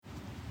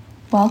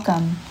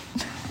Welcome.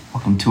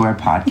 Welcome to our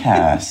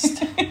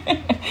podcast.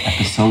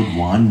 Episode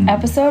 1.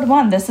 Episode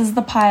 1. This is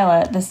the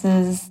pilot. This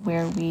is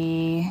where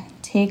we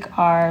take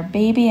our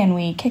baby and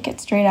we kick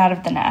it straight out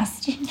of the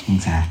nest.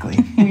 Exactly.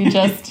 We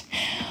just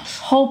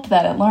hope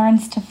that it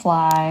learns to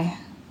fly.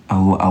 A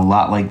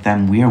lot like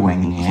them, we're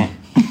winging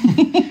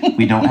it.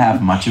 We don't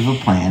have much of a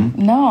plan.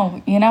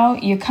 No,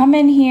 you come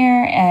in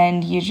here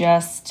and you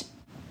just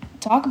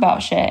talk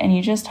about shit and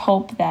you just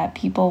hope that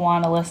people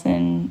want to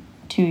listen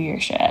to your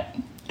shit.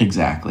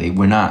 Exactly.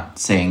 We're not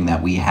saying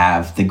that we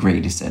have the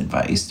greatest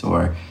advice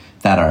or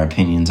that our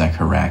opinions are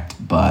correct,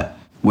 but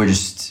we're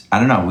just, I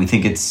don't know, we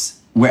think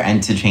we're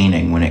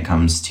entertaining when it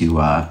comes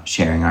to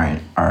sharing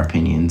our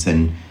opinions,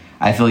 and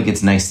I feel like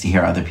it's nice to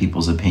hear other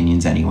people's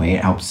opinions anyway.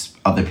 It helps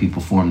other people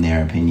form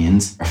their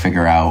opinions or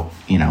figure out,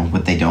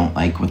 what they don't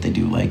like, what they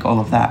do like, all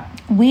of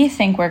that. We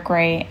think we're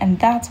great, and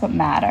that's what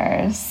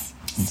matters.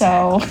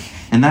 Exactly.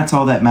 And that's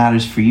all that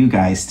matters for you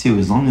guys, too,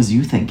 as long as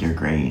you think you're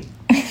great.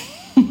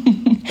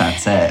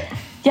 That's it.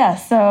 Yeah,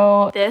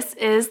 so this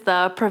is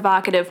the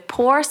Provocative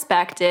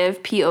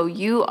Perspective,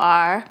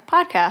 P-O-U-R,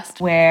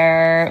 podcast,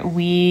 where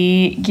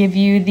we give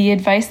you the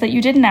advice that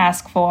you didn't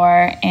ask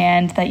for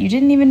and that you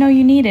didn't even know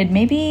you needed.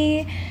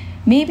 Maybe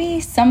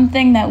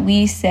something that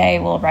we say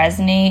will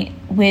resonate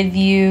with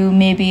you.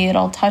 Maybe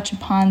it'll touch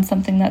upon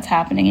something that's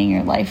happening in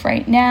your life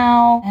right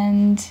now.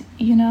 And,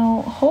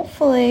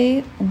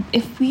 hopefully,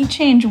 if we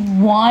change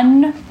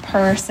one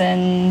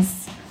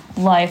person's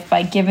life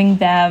by giving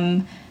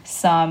them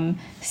some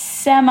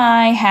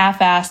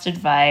semi-half-assed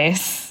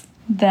advice,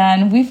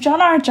 then we've done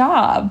our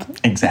job.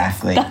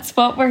 Exactly. That's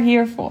what we're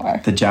here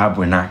for. The job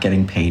we're not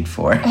getting paid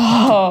for.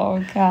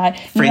 Oh, God.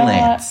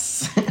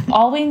 Freelance.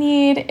 All we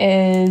need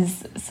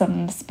is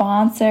some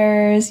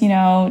sponsors, do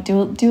a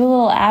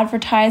little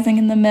advertising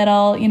in the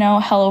middle.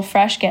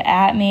 HelloFresh, get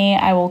at me.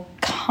 I will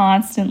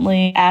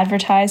constantly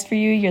advertise for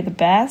you. You're the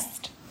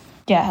best.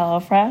 Get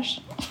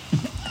HelloFresh.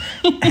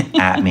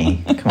 At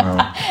me. Come on.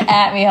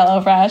 At me,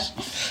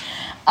 HelloFresh.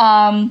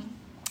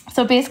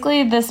 So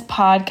basically this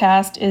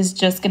podcast is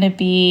just going to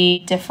be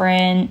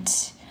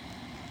different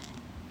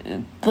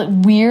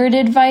weird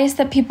advice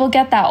that people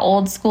get, that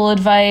old school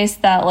advice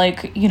that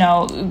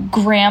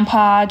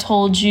grandpa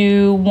told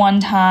you one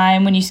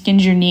time when you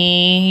skinned your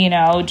knee,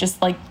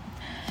 just like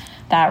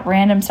that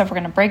random stuff. We're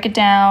going to break it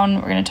down.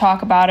 We're going to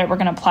talk about it. We're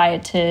going to apply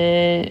it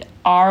to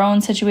our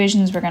own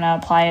situations. We're going to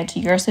apply it to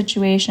your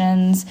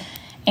situations.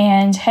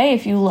 And hey,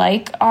 if you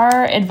like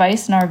our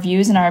advice and our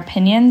views and our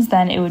opinions,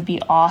 then it would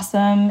be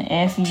awesome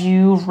if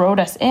you wrote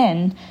us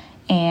in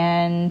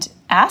and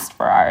asked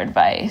for our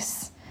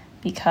advice,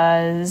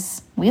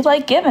 because we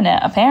like giving it,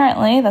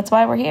 apparently. That's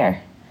why we're here.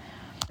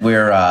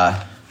 We're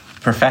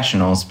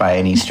professionals by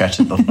any stretch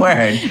of the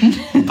word,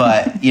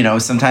 but,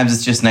 sometimes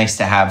it's just nice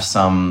to have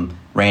some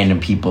random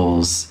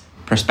people's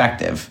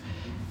perspective.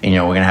 We're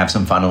going to have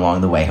some fun along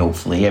the way,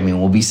 hopefully. I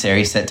mean, we'll be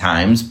serious at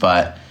times,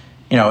 but,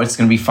 it's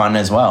going to be fun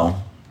as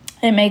well.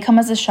 It may come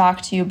as a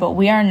shock to you, but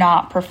we are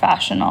not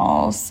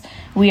professionals.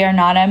 We are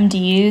not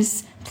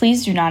MDs.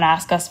 Please do not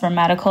ask us for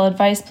medical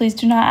advice. Please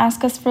do not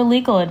ask us for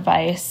legal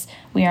advice.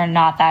 We are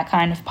not that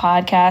kind of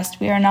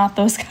podcast. We are not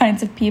those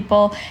kinds of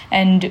people,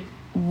 and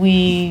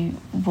we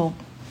will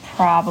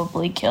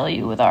probably kill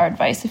you with our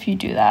advice if you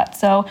do that.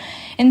 So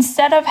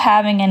instead of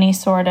having any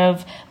sort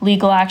of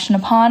legal action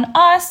upon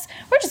us,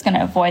 we're just going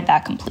to avoid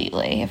that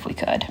completely if we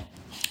could.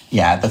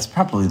 Yeah, that's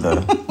probably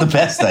the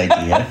best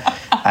idea,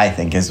 I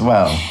think, as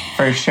well,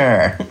 for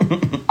sure.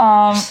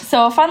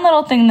 So a fun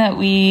little thing that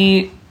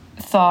we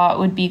thought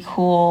would be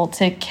cool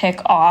to kick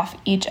off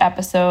each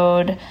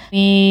episode,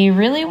 we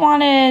really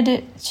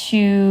wanted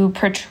to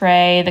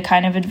portray the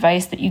kind of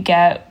advice that you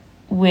get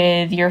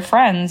with your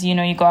friends. You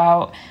go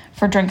out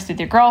for drinks with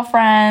your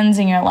girlfriends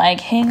and you're like,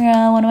 hey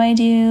girl, what do I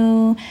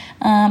do?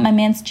 My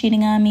man's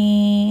cheating on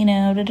me,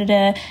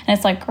 And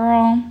it's like,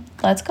 girl,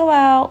 let's go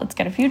out. Let's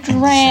get a few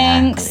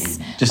drinks.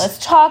 Exactly.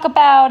 Let's talk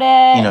about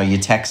it. You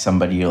text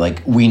somebody, you're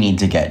like, we need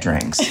to get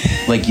drinks.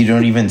 You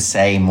don't even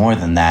say more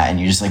than that. And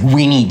you're just like,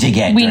 we need to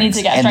get drinks. We need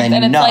to get drinks.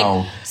 Then and it's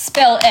like,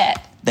 spill it.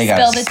 They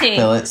got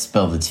to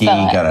spill the tea. You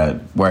got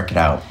to work it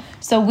out.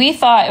 So we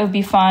thought it would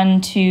be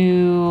fun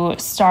to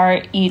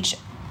start each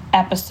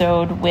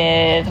episode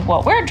with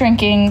what we're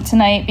drinking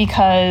tonight,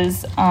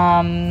 because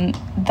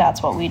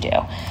that's what we do.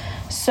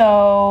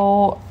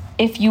 So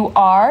if you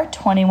are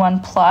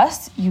 21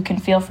 plus, you can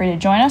feel free to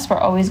join us. We're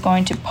always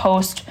going to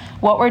post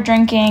what we're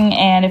drinking,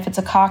 and if it's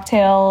a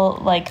cocktail,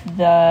 like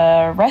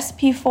the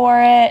recipe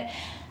for it,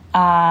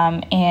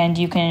 and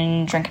you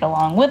can drink it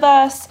along with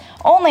us.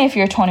 Only if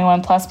you're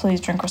 21 plus, please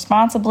drink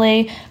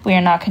responsibly. We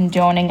are not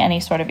condoning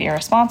any sort of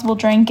irresponsible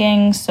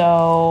drinking,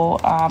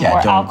 or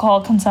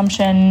alcohol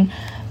consumption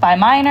by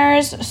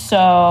minors,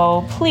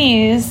 so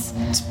please.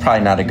 It's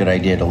probably not a good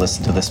idea to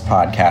listen to this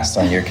podcast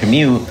on your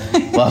commute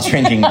while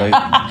drinking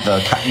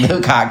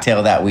the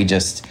cocktail that we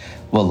just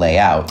will lay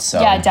out.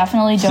 So yeah,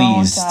 definitely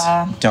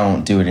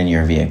don't do it in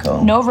your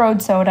vehicle. No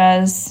road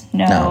sodas.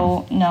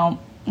 No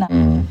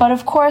No. But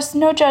of course,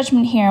 no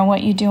judgment here, and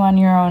what you do on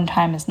your own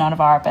time is none of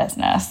our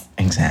business.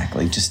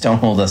 Exactly. Just don't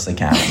hold us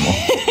accountable.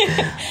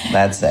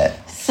 That's it.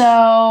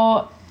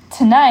 So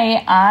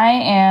tonight I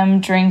am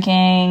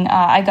drinking,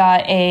 I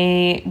got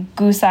a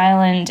Goose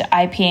Island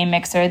IPA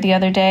mixer the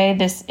other day.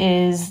 This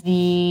is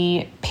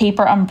the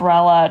Paper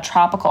Umbrella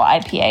Tropical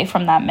IPA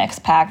from that mix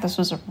pack. This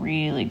was a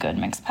really good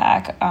mix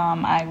pack.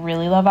 I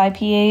really love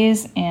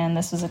IPAs, and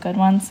this was a good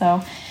one.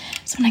 So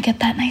just want to get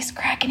that nice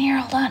crack in here.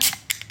 Hold on.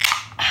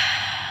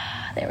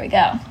 There we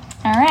go.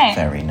 All right.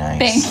 Very nice.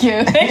 Thank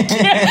you. Thank you.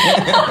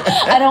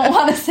 I don't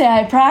want to say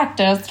I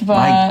practiced, but...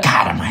 My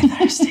God, am I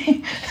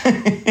thirsty.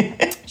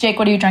 Jake,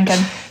 what are you drinking?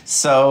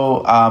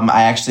 So,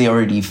 I actually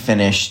already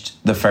finished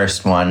the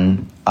first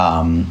one.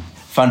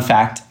 Fun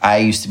fact, I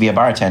used to be a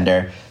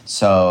bartender.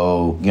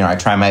 So, I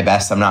try my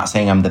best. I'm not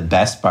saying I'm the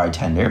best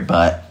bartender,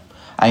 but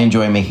I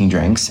enjoy making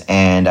drinks,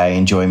 and I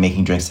enjoy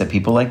making drinks that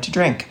people like to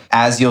drink.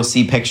 As you'll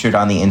see pictured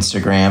on the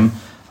Instagram,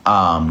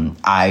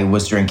 I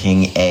was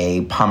drinking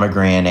a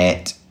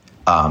pomegranate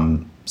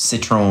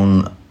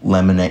citron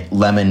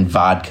lemon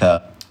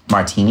vodka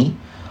martini.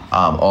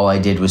 All I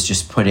did was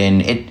just put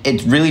in,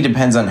 it really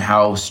depends on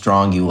how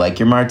strong you like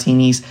your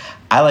martinis.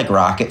 I like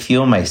rocket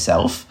fuel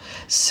myself,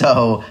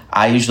 so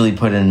I usually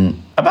put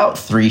in about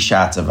 3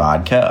 shots of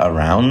vodka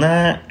around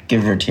that,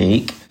 give or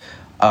take.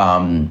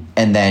 And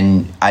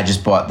then I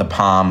just bought the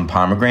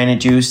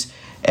pomegranate juice,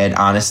 and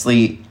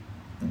honestly,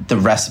 the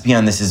recipe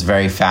on this is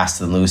very fast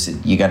and loose.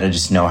 You got to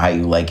just know how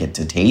you like it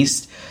to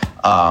taste.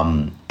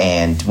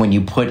 And when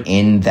you put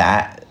in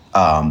that,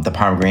 the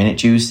pomegranate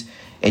juice,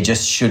 it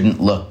just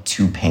shouldn't look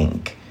too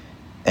pink.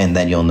 And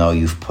then you'll know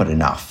you've put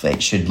enough.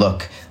 It should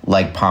look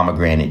like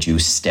pomegranate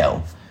juice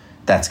still.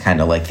 That's kind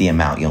of like the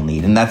amount you'll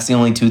need. And that's the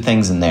only 2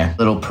 things in there.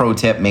 Little pro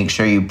tip, make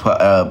sure you put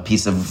a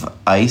piece of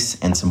ice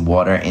and some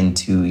water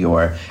into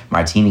your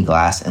martini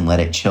glass and let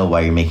it chill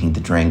while you're making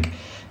the drink,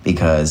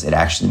 because it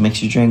actually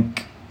makes your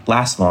drink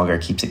last longer,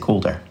 keeps it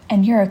colder.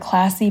 And you're a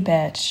classy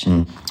bitch.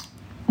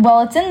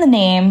 Well, it's in the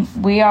name.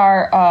 We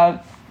are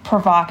a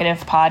provocative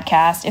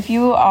podcast. If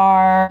you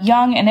are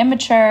young and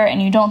immature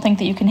and you don't think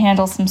that you can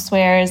handle some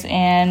swears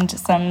and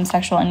some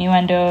sexual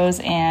innuendos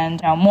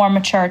and more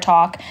mature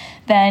talk,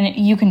 then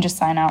you can just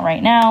sign out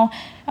right now.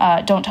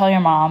 Don't tell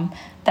your mom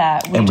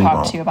that we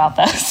talked to you about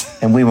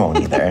this. And we won't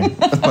either.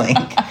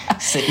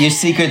 Your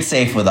secret's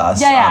safe with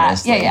us,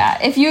 honestly. Yeah.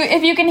 If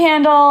you can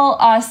handle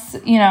us,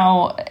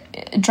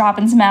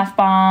 dropping some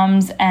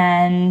F-bombs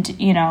and,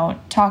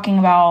 talking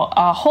about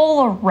a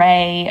whole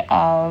array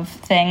of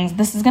things,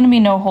 this is going to be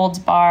no holds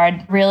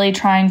barred, really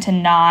trying to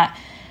not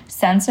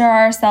censor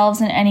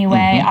ourselves in any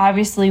way.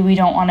 Obviously, we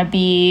don't want to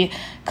be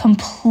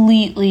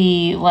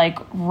completely,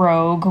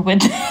 rogue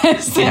with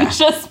this and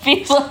just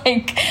be,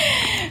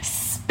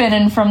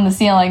 spinning from the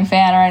ceiling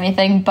fan or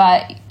anything,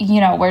 but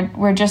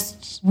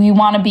we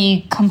want to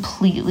be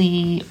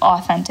completely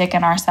authentic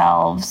in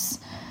ourselves,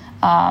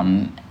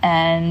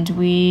 and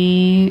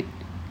we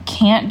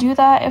can't do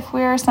that if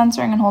we're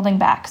censoring and holding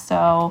back.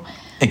 So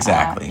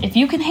exactly, if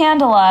you can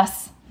handle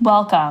us,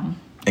 welcome.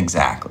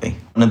 Exactly.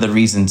 One of the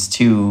reasons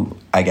too,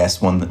 I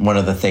guess one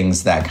of the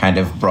things that kind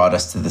of brought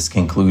us to this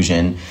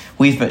conclusion,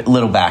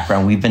 little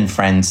background, we've been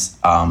friends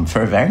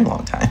for a very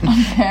long time.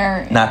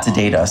 Not to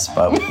date us,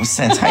 but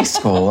since high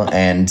school.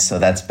 And so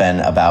that's been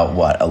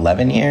about,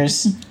 11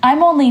 years?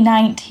 I'm only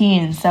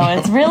 19, so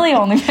it's really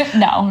only,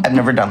 no. I've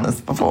never done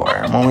this before.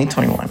 I'm only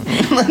 21.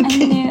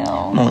 I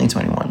know. I'm only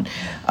 21.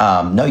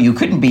 No, you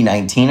couldn't be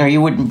 19 or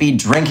you wouldn't be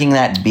drinking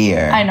that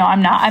beer. I know,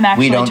 I'm not. I'm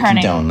actually we don't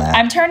condone that.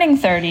 I'm turning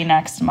 30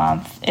 next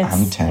month.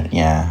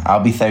 I'll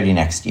be 30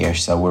 next year,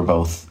 so we're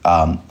both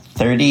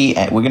 30.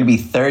 We're going to be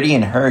 30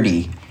 and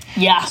herdy.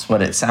 Yeah. That's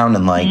what it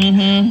sounded like.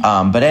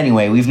 But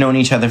anyway, we've known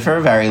each other for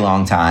a very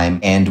long time,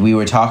 and we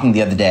were talking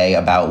the other day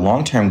about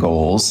long-term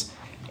goals,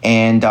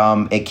 and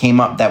it came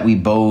up that we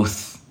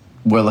both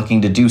were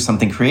looking to do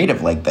something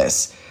creative like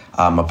this,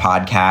 a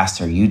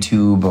podcast or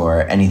YouTube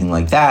or anything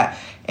like that.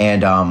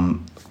 And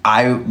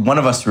one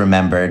of us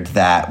remembered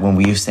that when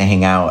we used to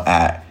hang out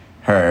at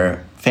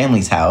her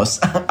family's house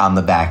on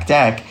the back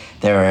deck,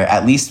 there were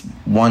at least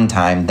one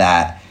time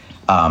that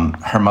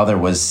her mother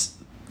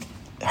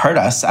heard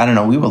us. I don't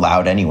know, we were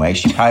loud anyway.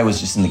 She probably was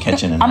just in the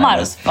kitchen and I'm loud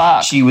as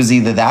fuck. She was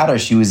either that or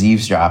she was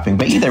eavesdropping,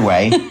 but either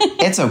way,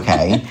 it's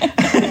okay.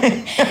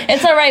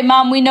 It's all right,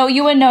 Mom. We know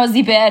you a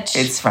nosy bitch.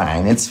 It's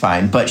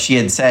fine. But she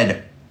had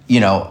said,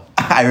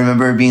 I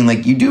remember her being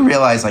like, you do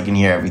realize I can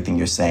hear everything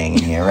you're saying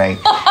in here, right?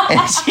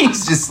 And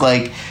she's just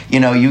like,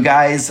 you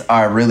guys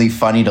are really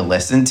funny to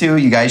listen to.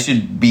 You guys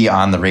should be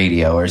on the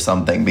radio or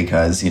something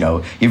because,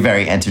 you're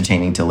very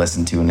entertaining to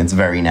listen to and it's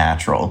very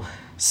natural.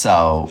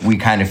 So we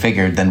kind of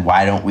figured, then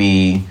why don't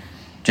we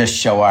just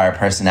show our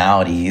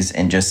personalities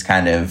and just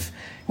kind of,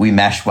 we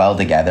mesh well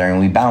together and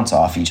we bounce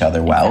off each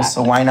other well.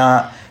 Exactly. So why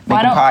not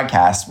make a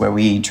podcast where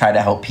we try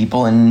to help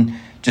people and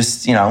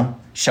just,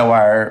 show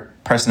our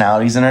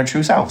personalities and our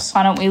true selves.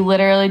 Why don't we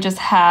literally just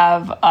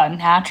have a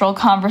natural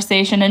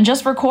conversation and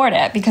just record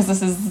it? Because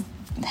this is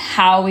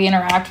how we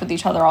interact with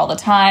each other all the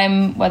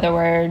time, whether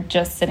we're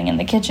just sitting in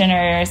the kitchen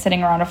or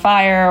sitting around a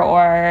fire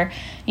or,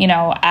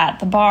 at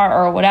the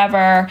bar or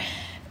whatever.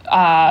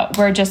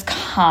 We're just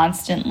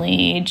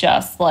constantly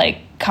just like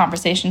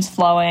conversations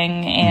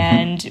flowing,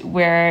 and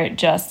we're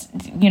just,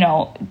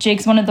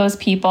 Jake's one of those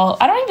people.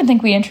 I don't even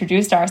think we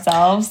introduced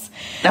ourselves.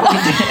 No, we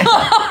didn't.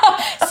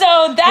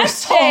 So that's You're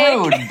so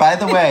Jake. rude, by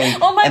the way.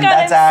 Oh my and God,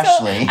 that's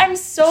Ashley. I'm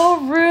so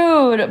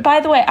rude.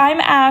 By the way, I'm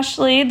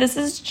Ashley. This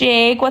is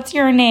Jake. What's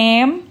your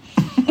name?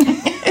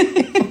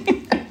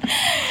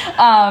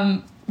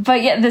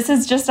 But yeah, this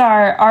is just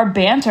our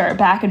banter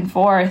back and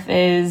forth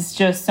is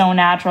just so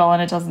natural,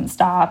 and it doesn't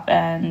stop.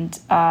 And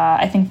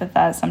I think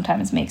that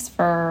sometimes makes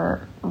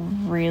for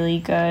really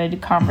good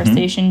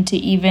conversation to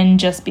even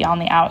just be on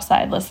the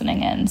outside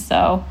listening in.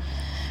 So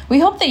we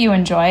hope that you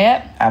enjoy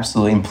it.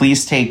 Absolutely. And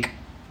please take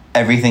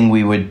everything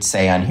we would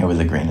say on here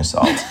with a grain of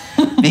salt.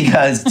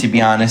 Because to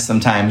be honest,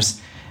 sometimes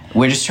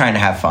we're just trying to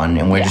have fun,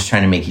 and we're just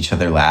trying to make each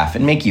other laugh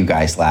and make you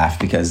guys laugh,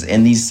 because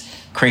in these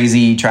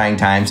crazy trying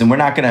times, and we're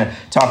not going to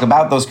talk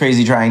about those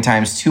crazy trying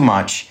times too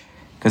much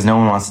because no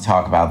one wants to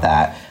talk about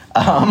that.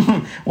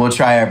 We'll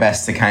try our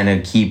best to kind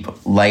of keep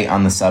light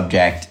on the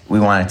subject. We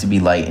want it to be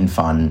light and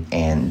fun,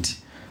 and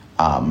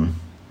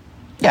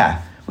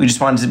we just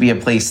want it to be a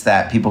place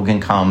that people can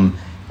come,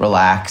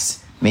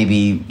 relax,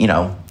 maybe,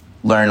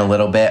 learn a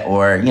little bit,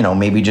 or,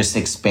 maybe just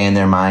expand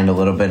their mind a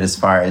little bit as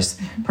far as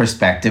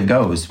perspective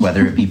goes,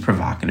 whether it be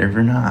provocative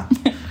or not.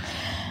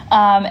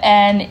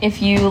 And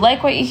if you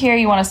like what you hear,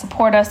 you want to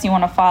support us, you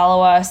want to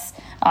follow us,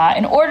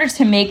 in order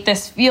to make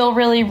this feel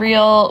really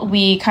real,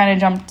 we kind of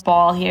jumped the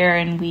ball here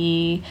and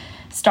we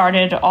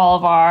started all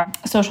of our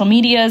social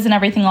medias and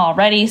everything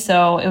already.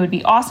 So it would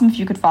be awesome if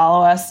you could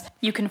follow us.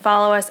 You can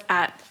follow us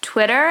at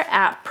Twitter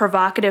at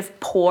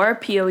ProvocativePour,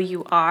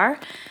 P-O-U-R.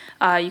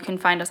 You can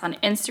find us on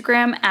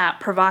Instagram at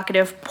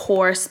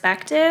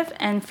ProvocativePourspective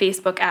and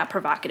Facebook at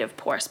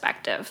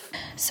ProvocativePourspective.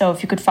 So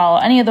if you could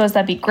follow any of those,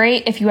 that'd be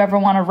great. If you ever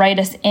want to write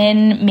us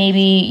in, maybe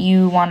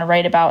you want to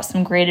write about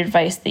some great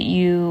advice that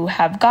you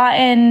have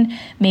gotten.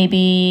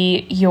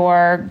 Maybe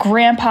your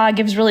grandpa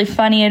gives really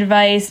funny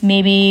advice.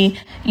 Maybe,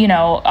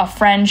 a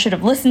friend should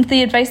have listened to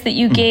the advice that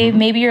you gave.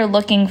 Maybe you're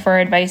looking for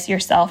advice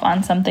yourself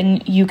on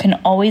something. You can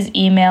always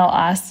email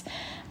us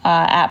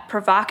at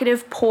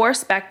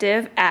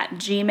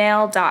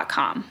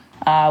provocativepoursepective@gmail.com.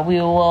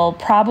 We will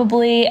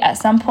probably, at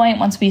some point,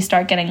 once we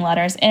start getting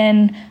letters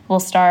in,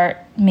 we'll start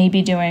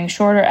maybe doing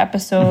shorter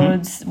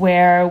episodes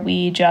where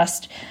we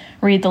just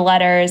read the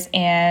letters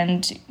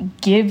and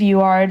give you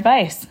our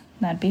advice.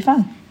 That'd be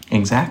fun.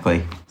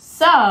 Exactly.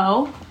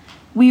 So,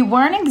 we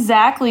weren't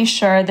exactly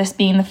sure, this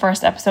being the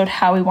first episode,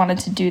 how we wanted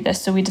to do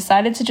this. So we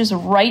decided to just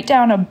write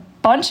down a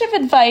bunch of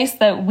advice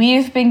that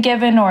we've been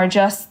given, or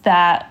just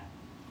that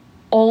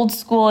old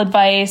school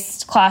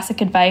advice,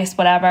 classic advice,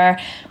 whatever.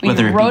 We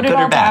wrote it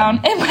all down.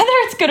 And whether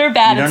it's good or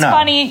bad, it's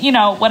funny,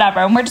 whatever.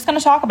 And we're just going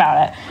to talk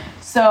about it.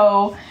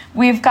 So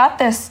we've got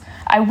this,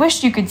 I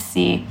wish you could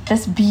see,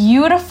 this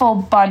beautiful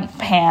bundt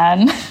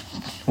pan.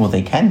 Well,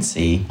 they can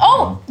see.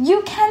 Oh,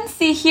 you can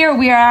see here.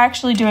 We are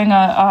actually doing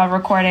a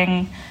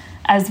recording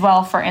as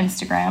well for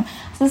Instagram.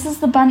 So this is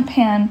the bundt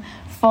pan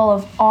full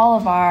of all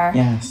of our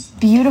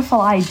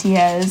beautiful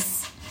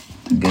ideas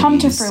come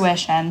to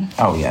fruition.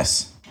 Oh,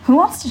 yes. Who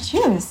wants to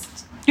choose?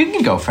 You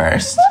can go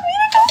first. Want me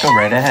to go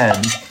right ahead.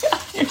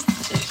 You're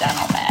such a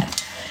gentleman.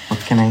 What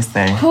can I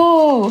say?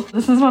 Ooh,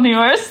 this is one of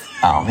yours.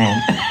 Oh,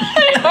 man.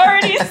 I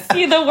already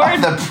see the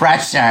word. Oh, the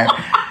pressure.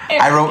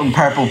 I wrote in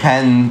purple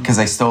pen because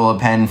I stole a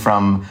pen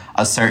from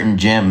a certain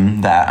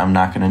gym that I'm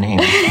not going to name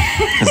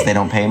because they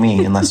don't pay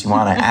me unless you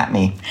want to at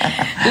me.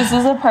 This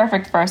is a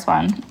perfect first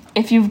one.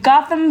 If you've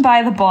got them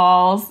by the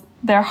balls,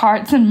 their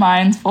hearts and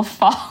minds will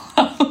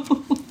follow.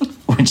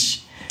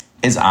 Which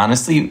is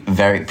honestly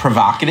very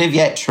provocative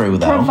yet true,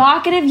 though.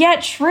 Provocative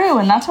yet true,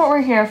 and that's what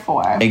we're here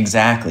for.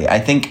 Exactly. I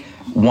think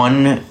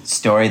one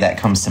story that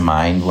comes to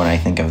mind when I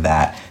think of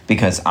that,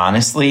 because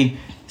honestly,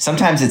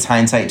 sometimes it's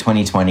hindsight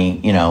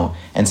 2020,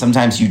 and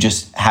sometimes you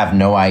just have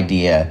no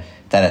idea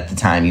that at the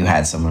time you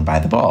had someone by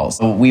the balls.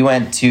 So we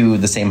went to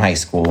the same high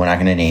school. We're not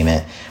going to name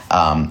it.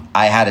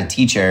 I had a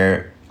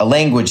teacher, a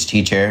language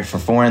teacher for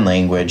foreign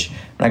language. I'm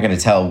not going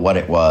to tell what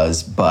it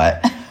was,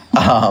 but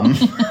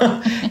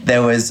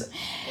there was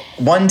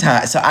one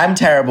time, so I'm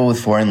terrible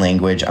with foreign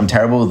language. I'm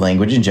terrible with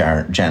language in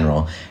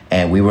general.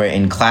 And we were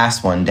in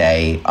class one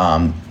day.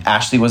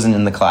 Ashley wasn't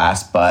in the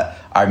class, but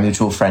our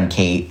mutual friend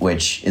Kate,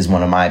 which is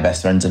one of my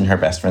best friends and her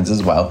best friends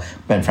as well,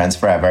 been friends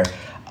forever,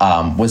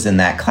 was in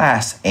that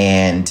class.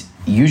 And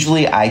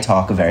usually I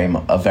talk a very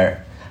lot.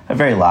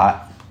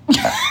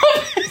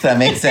 Does that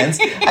make sense?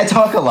 I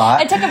talk a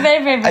lot. I talk a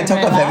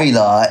very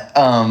lot.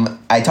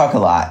 I talk a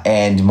lot,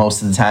 and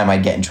most of the time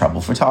I'd get in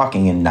trouble for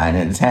talking. And 9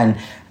 out of 10,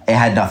 it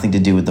had nothing to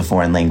do with the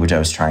foreign language I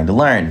was trying to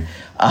learn.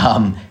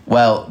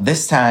 Well,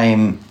 this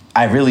time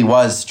I really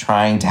was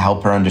trying to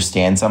help her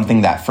understand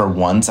something that for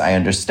once I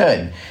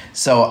understood.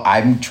 So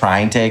I'm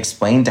trying to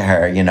explain to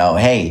her,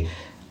 hey,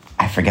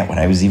 I forget what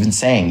I was even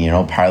saying,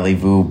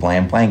 parlez-vous,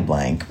 blank, blank,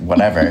 blank,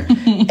 whatever.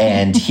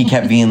 And he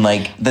kept being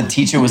like, the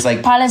teacher was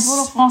like,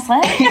 Parlez-vous le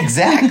français?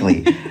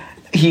 Exactly.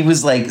 He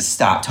was like,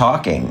 stop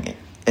talking.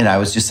 And I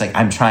was just like,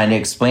 I'm trying to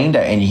explain to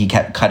her. And he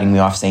kept cutting me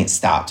off saying,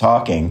 stop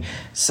talking.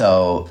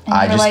 So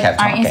I just kept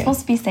talking. Aren't you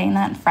supposed to be saying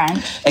that in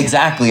French?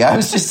 Exactly. I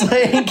was just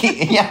like,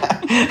 yeah.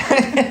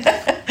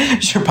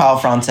 Je parle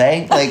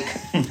français. Like,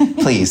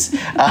 please.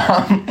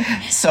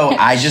 So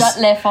I just...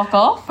 Shut le fuck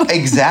off.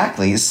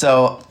 Exactly.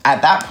 So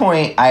at that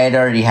point, I had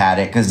already had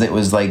it because it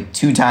was like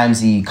 2 times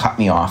he cut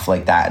me off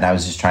like that. And I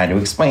was just trying to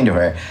explain to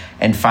her.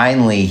 And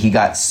finally, he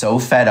got so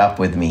fed up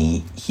with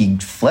me, he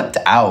flipped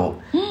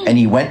out and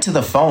he went to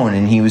the phone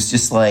and he was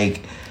just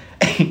like,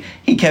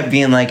 he kept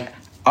being like,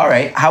 all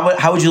right,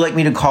 how would you like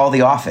me to call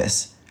the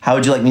office? How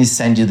would you like me to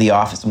send you to the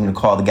office? I'm going to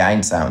call the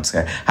guidance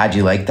counselor. How'd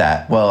you like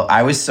that? Well,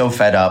 I was so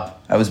fed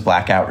up. I was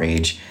blackout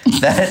rage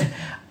that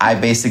I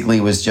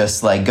basically was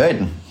just like,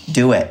 good,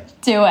 do it.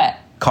 Do it.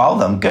 Call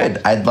them.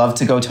 Good. I'd love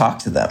to go talk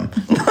to them.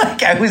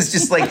 Like, I was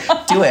just like,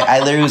 do it. I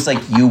literally was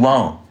like, you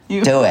won't.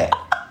 Do it.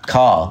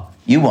 Call.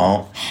 You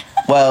won't.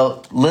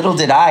 Well, little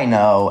did I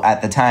know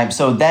at the time.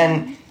 So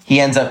then he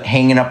ends up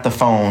hanging up the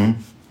phone,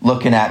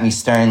 looking at me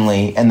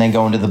sternly, and then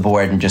going to the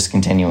board and just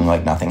continuing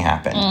like nothing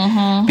happened.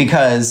 Mm-hmm.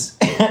 Because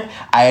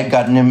I had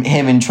gotten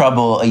him in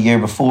trouble a year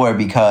before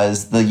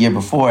because the year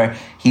before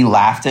he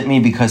laughed at me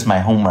because my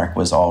homework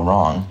was all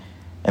wrong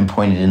and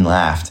pointed and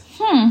laughed.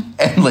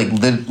 And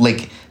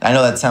like I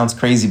know that sounds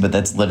crazy, but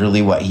that's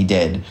literally what he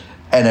did.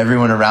 And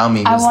everyone around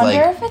me was like,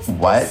 I wonder if it's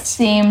what? The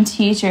same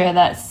teacher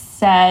that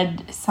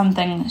said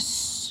something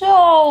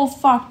so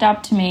fucked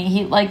up to me.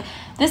 He like,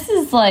 this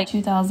is like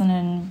 2000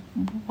 and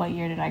what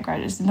year did I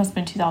graduate? It must have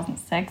been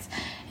 2006.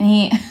 And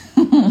he,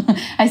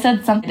 I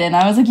said something and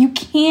I was like, you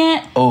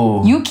can't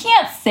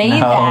say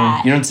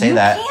that. You don't say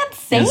that. You can't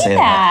say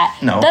that.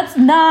 No. That's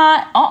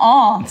not,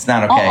 It's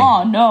not okay.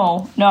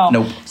 No.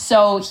 Nope.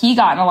 So he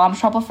got in a lot of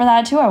trouble for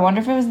that too. I wonder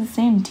if it was the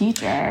same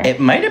teacher. It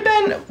might have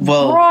been.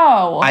 Well,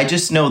 Bro. I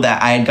just know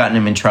that I had gotten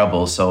him in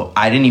trouble, so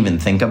I didn't even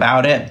think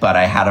about it, but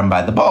I had him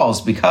by the balls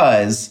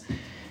because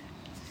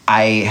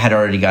I had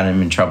already gotten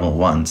him in trouble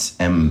once,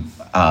 and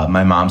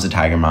my mom's a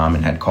tiger mom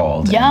and had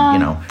called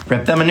and,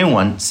 ripped them a new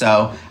one.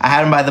 So I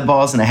had him by the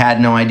balls and I had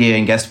no idea.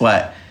 And guess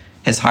what?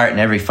 His heart and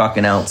every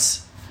fucking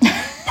else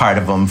part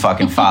of him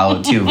fucking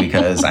followed too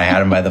because I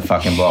had him by the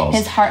fucking balls.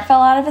 His heart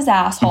fell out of his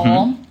asshole.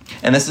 Mm-hmm.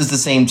 And this is the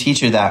same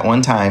teacher that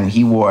one time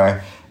he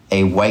wore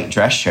a white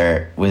dress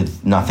shirt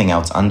with nothing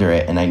else under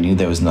it. And I knew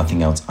there was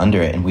nothing else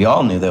under it. And we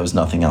all knew there was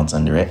nothing else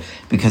under it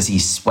because he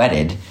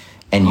sweated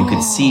and you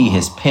could see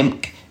his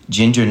pink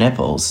ginger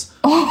nipples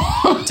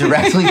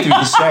directly through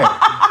the shirt.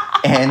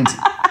 And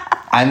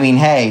I mean,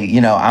 hey,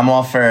 I'm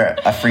all for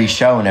a free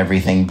show and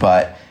everything,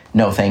 but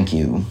no thank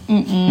you.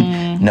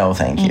 No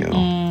thank you.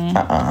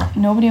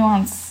 Nobody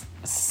wants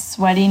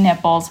sweaty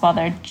nipples while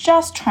they're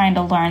just trying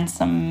to learn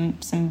some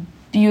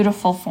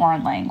beautiful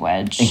foreign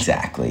language.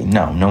 Exactly.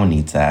 No one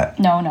needs that.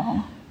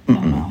 No.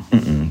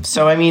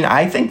 So I mean,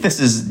 I think this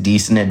is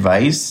decent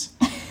advice.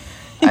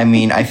 I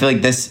mean, I feel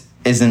like this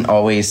isn't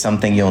always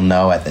something you'll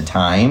know at the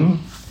time.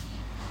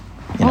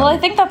 Well, I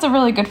think that's a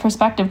really good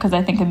perspective because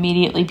I think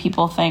immediately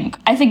people think...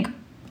 I think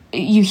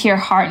you hear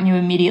heart and you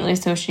immediately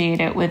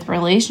associate it with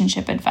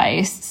relationship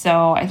advice.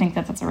 So I think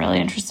that's a really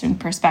interesting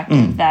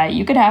perspective that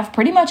you could have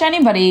pretty much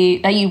anybody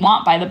that you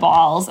want by the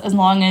balls as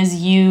long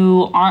as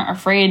you aren't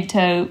afraid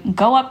to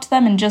go up to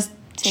them and just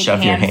take a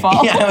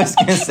handful. Yeah, I was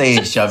going to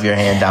say shove your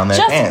hand down their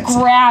pants. Just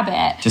grab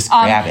it. Just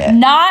grab it.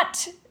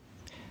 Not...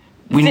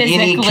 You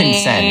need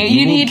consent.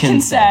 You need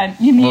consent.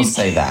 We'll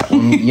say that.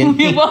 You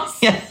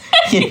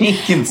need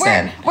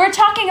consent. We're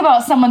talking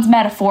about someone's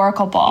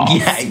metaphorical balls.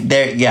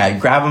 Yeah,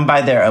 grab them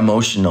by their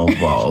emotional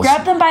balls.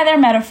 Grab them by their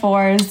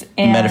metaphors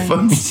and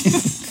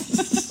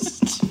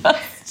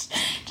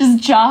just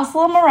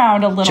jostle them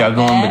around a little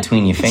Juggle them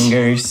between your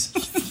fingers.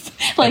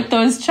 Like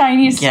those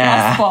Chinese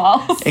stress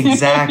balls.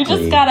 Exactly. You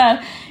just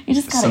gotta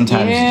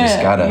Sometimes you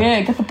just gotta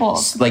get the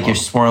balls. Like you're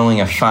swirling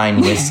a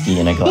fine whiskey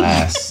in a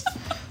glass.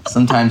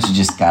 Sometimes you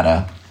just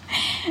gotta...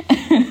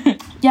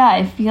 Yeah,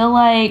 I feel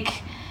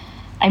like...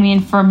 I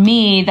mean, for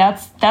me,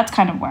 that's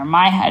kind of where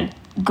my head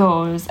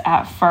goes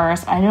at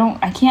first.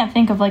 I can't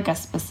think of like a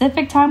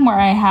specific time where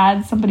I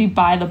had somebody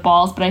by the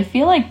balls, but I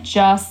feel like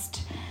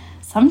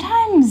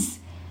sometimes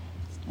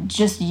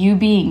just you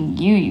being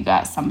you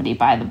got somebody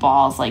by the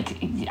balls. Like,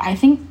 I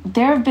think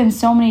there have been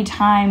so many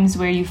times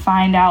where you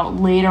find out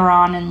later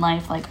on in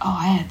life, like, oh,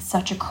 I had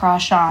such a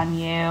crush on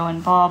you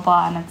and blah,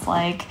 blah, and it's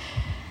like...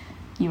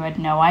 You had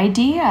no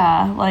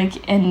idea,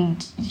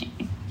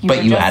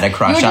 But you had a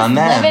crush on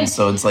them,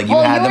 so it's like you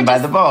had them by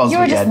the balls. You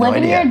were just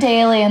living your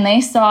daily, and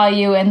they saw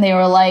you, and they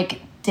were like,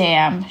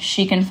 "Damn,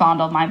 she can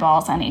fondle my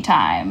balls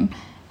anytime,"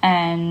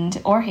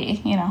 or he,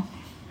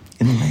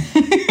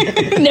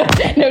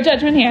 No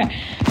judgment here,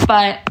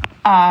 but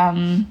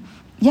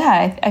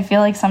I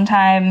feel like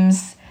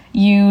sometimes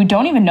you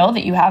don't even know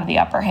that you have the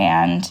upper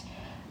hand,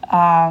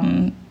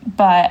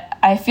 but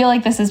I feel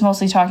like this is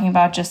mostly talking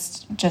about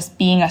just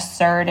being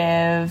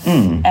assertive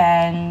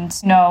and,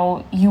 you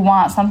know, you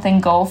want something,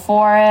 go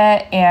for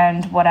it,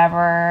 and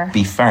whatever.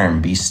 Be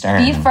firm, be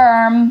stern. Be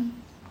firm.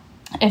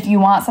 If you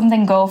want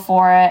something, go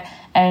for it.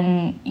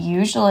 And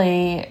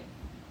usually,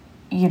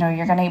 you know,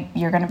 you're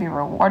gonna be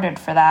rewarded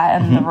for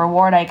that. And the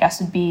reward, I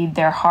guess, would be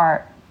their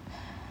heart.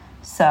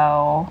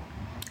 So...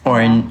 Or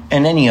in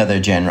any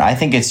other genre. I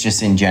think it's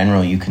just in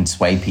general you can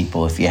sway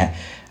people if you...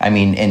 I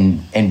mean,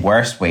 in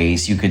worse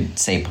ways, you could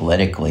say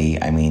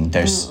politically. I mean,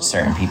 there's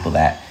certain people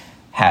that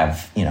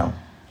have, you know,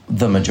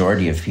 the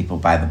majority of people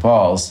by the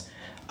balls.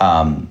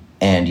 And,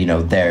 you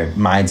know, their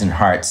minds and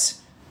hearts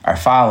are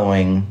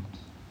following,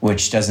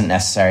 which doesn't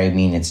necessarily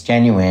mean it's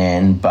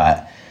genuine.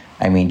 But,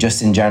 I mean,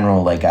 just in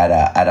general, like,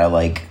 at a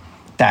like,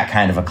 that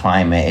kind of a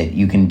climate,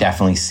 you can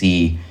definitely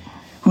see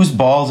whose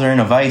balls are in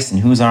a vice and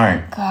whose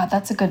aren't. God,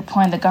 that's a good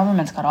point. The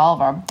government's got all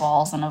of our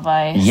balls in a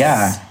vice.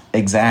 Yeah,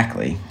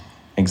 exactly.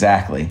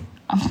 Exactly.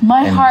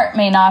 My heart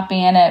may not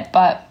be in it,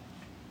 but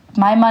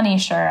my money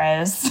sure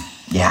is.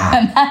 Yeah.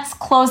 And that's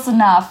close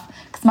enough,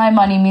 because my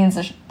money means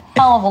a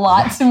hell of a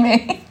lot to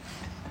me.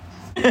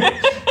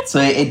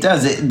 So it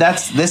does.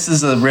 This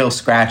is a real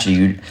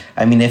scratchy.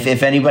 I mean,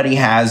 if anybody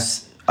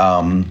has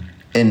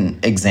an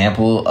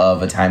example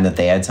of a time that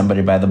they had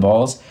somebody by the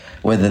balls,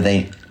 whether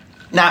they...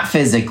 Not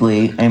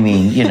physically, I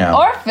mean, you know.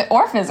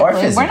 Or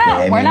physically.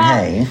 We're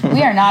not, hey.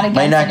 We are not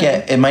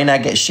against it might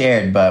not get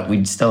shared, but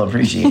we'd still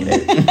appreciate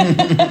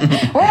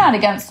it. We're not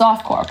against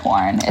softcore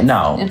porn.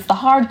 It's the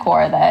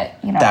hardcore that,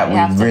 you know. That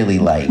we really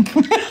like.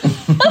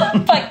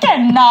 but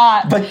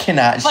cannot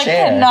share.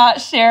 Cannot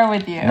share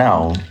with you.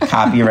 No.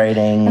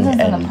 Copywriting. This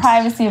is in the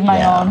privacy of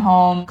my own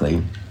home.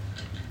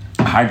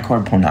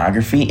 Hardcore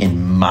pornography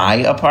in my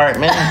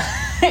apartment.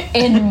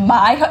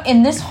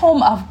 in this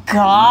home of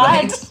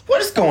God. Like,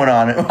 what is going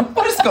on?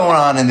 What is going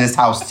on in this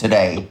house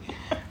today?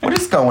 What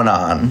is going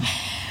on?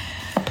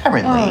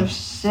 Apparently. Oh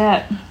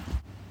shit.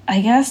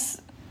 I guess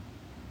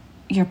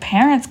your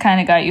parents kind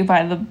of got you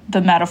by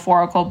the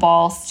metaphorical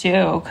balls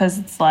too, because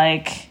it's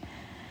like,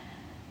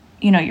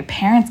 you know, your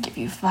parents give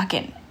you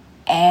fucking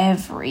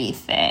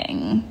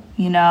everything,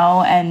 you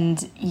know,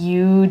 and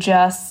you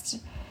just...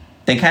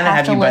 They kind of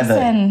have you by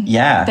the...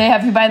 Yeah. They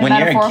have you by the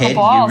metaphorical balls. When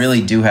you're a kid, you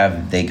really do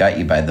have... They got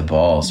you by the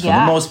balls for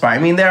the most part. I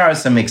mean, there are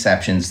some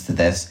exceptions to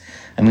this.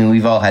 I mean,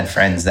 we've all had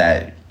friends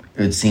that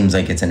it seems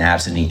like it's an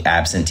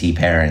absentee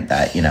parent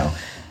that, you know,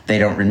 they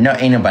don't... No,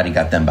 ain't nobody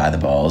got them by the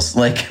balls.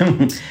 Like,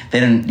 they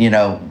don't, you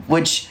know,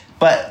 which...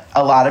 But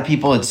a lot of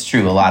people, it's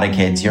true. A lot of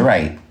kids, you're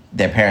right.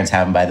 Their parents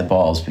have them by the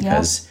balls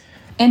because...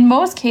 In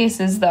most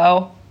cases,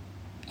 though...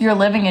 You're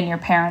living in your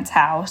parents'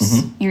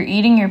 house. You're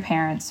eating your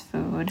parents'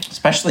 food.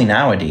 Especially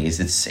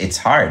nowadays, it's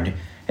hard.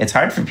 It's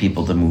hard for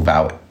people to move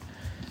out.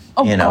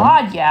 Oh, you know?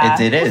 God,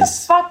 yeah. It is. Who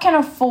the fuck can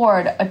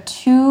afford a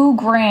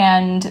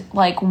 $2,000,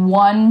 like,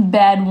 1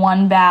 bed,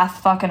 1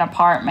 bath fucking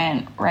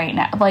apartment right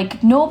now?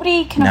 Like,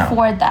 nobody can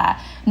afford that.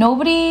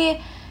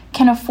 Nobody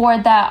can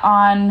afford that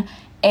on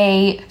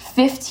a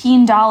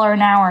 $15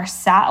 an hour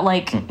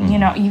like, you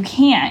know, you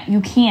can't.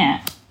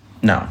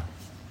 No,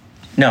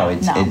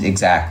 it's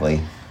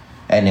exactly.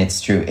 And it's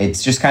true.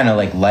 It's just kind of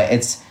like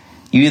it's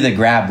you either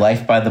grab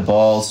life by the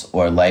balls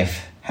or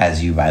life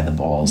has you by the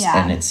balls.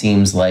 Yeah. And it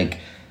seems like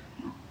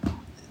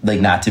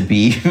not to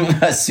be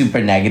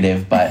super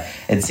negative, but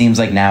it seems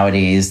like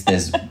nowadays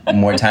there's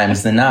more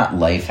times than not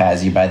life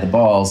has you by the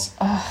balls,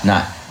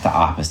 not the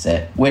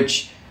opposite.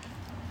 Which,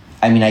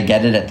 I mean, I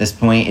get it at this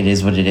point. It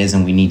is what it is,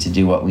 and we need to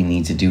do what we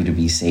need to do to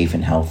be safe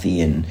and healthy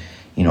and,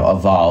 you know,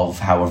 evolve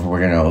however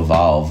we're going to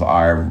evolve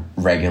our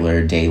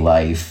regular day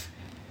life.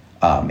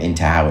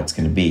 Into how it's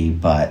going to be,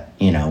 but,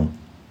 you know,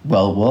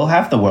 we'll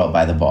have the world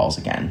by the balls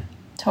again.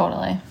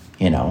 Totally.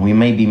 You know, we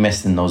may be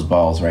missing those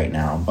balls right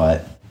now,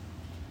 but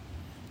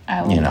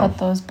I will put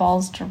those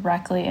balls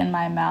directly in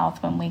my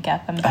mouth when we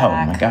get them back. Oh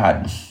my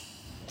God,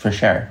 for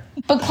sure.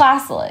 But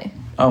classily.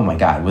 Oh my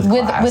God, with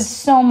class. With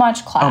so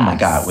much class. Oh my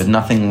God, with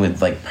nothing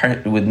with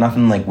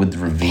nothing like with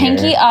revere.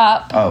 Pinky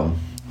up. Oh,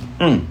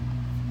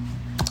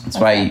 that's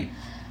why.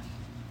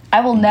 I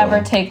will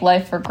never take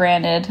life for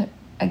granted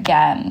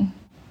again.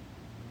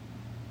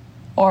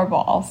 Or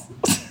balls.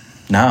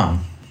 No,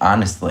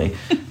 honestly.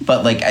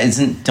 But like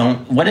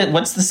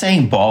what's the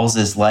saying? Balls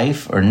is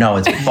life? Or no,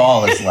 it's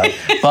ball is life.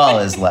 Ball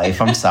is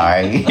life. I'm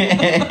sorry.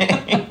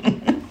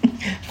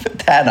 Put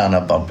that on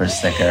a bumper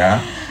sticker,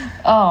 huh?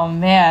 Oh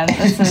man,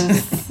 this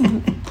is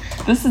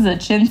a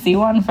chintzy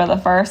one for the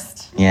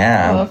first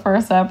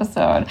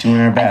episode.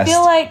 Doing our best.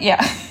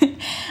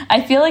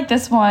 I feel like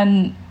this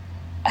one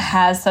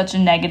has such a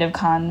negative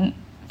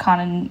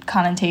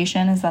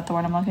connotation. Is that the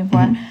word I'm looking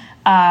for?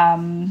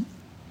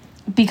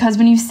 because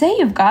when you say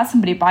you've got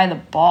somebody by the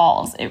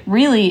balls, it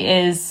really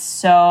is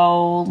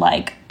so,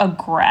 like,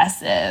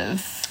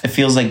 aggressive. It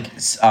feels like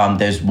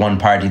there's one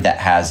party that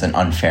has an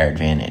unfair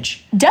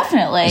advantage.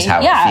 Definitely. Is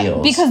how it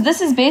feels. Because this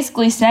is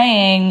basically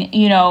saying,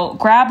 you know,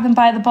 grab them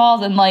by the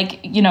balls and, like,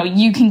 you know,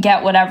 you can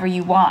get whatever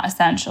you want,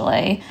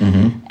 essentially.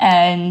 Mm-hmm.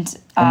 And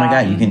oh my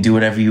God, you can do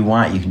whatever you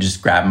want. You can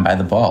just grab them by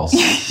the balls.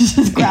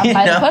 just grab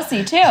by the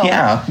pussy, too.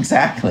 Yeah,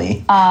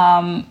 exactly.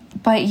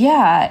 But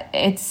yeah,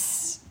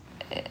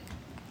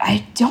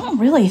 I don't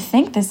really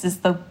think this is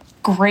the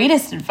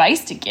greatest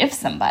advice to give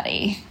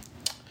somebody.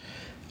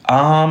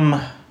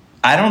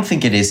 I don't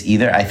think it is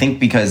either. I think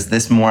because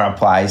this more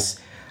applies,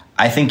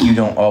 I think you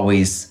don't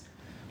always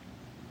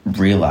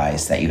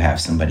realize that you have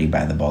somebody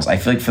by the balls. I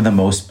feel like for the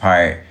most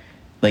part,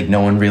 like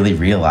no one really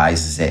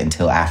realizes it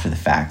until after the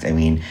fact. I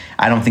mean,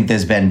 I don't think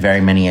there's been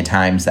very many a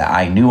times that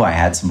I knew I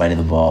had somebody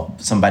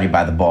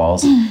by the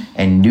balls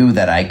and knew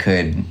that I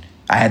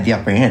had the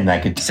upper hand and I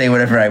could say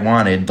whatever I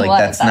wanted. Like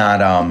that's not,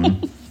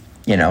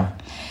 you know,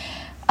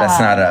 that's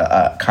not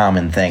a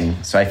common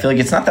thing. So I feel like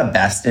it's not the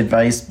best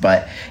advice,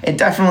 but it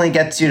definitely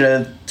gets you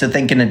to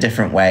think in a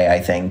different way, I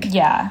think.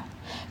 Yeah.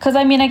 Because,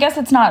 I mean, I guess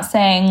it's not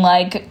saying,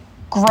 like,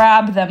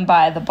 grab them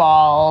by the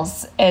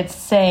balls. It's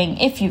saying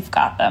if you've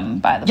got them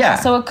by the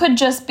balls. So it could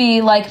just be,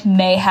 like,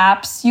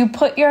 mayhaps you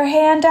put your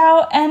hand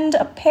out and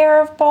a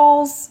pair of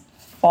balls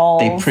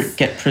falls. They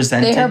get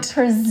presented. They are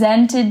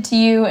presented to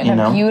you in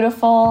a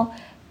beautiful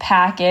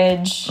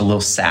package. A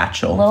little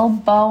satchel. A little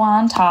bow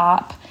on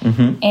top.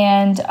 Mm-hmm.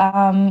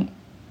 And,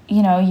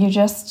 you know, you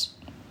just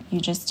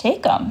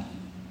take them.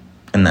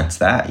 And that's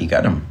that. You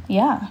got them.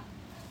 Yeah.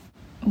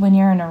 When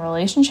you're in a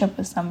relationship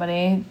with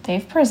somebody,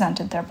 they've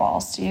presented their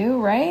balls to you,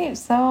 right?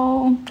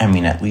 So... I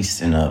mean, at least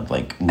in a,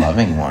 like,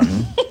 loving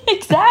one.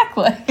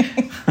 Exactly.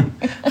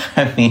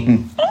 I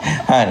mean,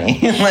 honey.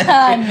 Like,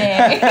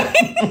 honey.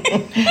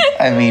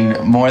 I mean,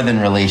 more than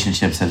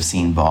relationships have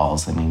seen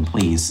balls. I mean,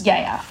 please.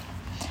 Yeah.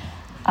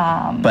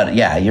 But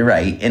yeah, you're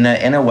right. In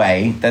a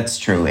way, that's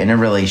true. In a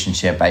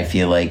relationship, I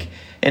feel like,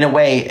 in a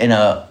way, in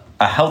a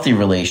healthy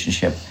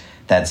relationship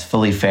that's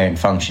fully fair and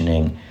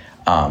functioning,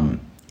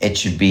 it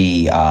should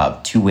be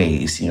 2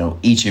 ways. You know,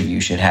 each of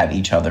you should have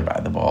each other by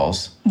the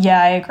balls.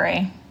 Yeah, I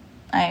agree.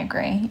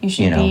 You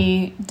should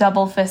be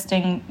double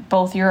fisting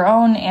both your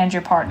own and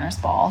your partner's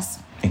balls.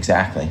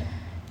 Exactly.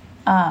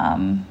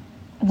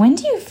 When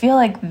do you feel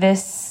like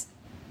this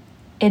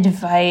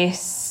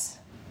advice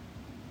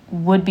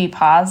would be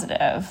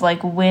positive?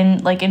 Like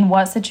in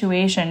what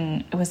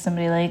situation was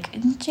somebody like,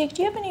 Jake,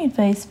 do you have any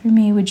advice for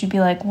me? Would you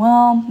be like,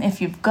 well, if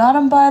you've got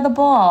them by the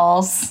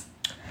balls...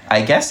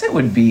 I guess it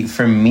would be,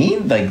 for me,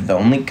 like, the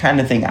only kind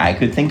of thing I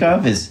could think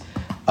of is,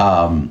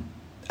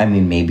 I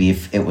mean, maybe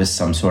if it was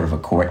some sort of a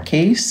court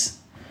case,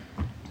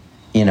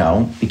 you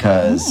know,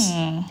 because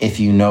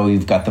if you know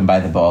you've got them by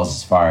the balls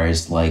as far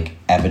as, like,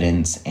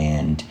 evidence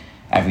and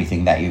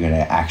everything that you're going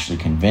to actually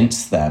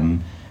convince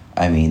them,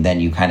 I mean, then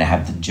you kind of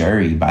have the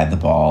jury by the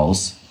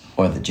balls,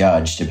 or the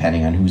judge,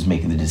 depending on who's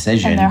making the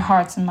decision. And their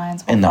hearts and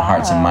minds will follow. And the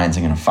hearts and minds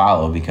are going to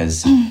follow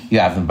because you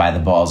have them by the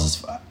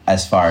balls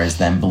as far as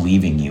them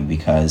believing you,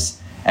 because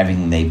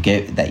everything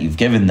that you've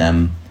given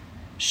them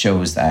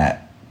shows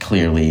that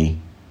clearly,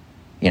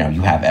 you know,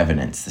 you have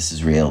evidence. This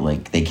is real.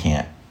 Like, they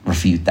can't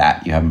refute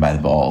that. You have them by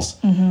the balls.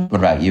 Mm-hmm. What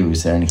about you?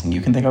 Is there anything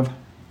you can think of?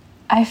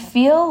 I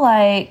feel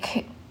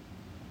like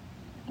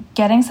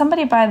getting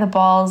somebody by the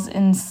balls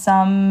in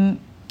some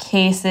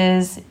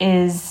cases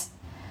is...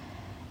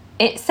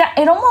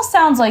 It almost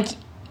sounds like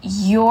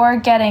you're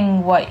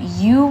getting what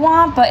you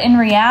want, but in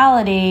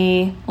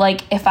reality,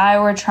 like, if I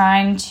were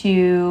trying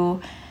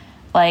to,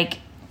 like,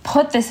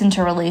 put this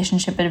into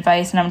relationship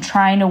advice and I'm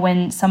trying to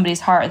win somebody's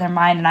heart or their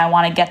mind and I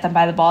want to get them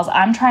by the balls,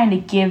 I'm trying to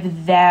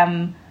give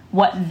them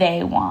what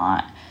they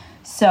want.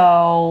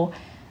 So,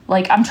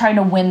 like, I'm trying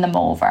to win them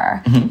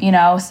over, you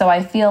know? So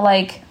I feel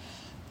like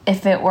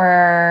if it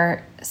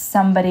were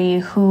somebody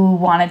who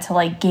wanted to,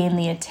 like, gain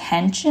the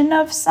attention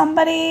of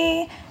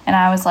somebody, and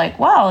I was like,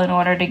 well, in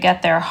order to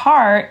get their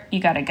heart,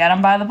 you got to get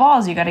them by the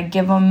balls. You got to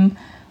give them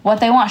what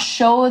they want.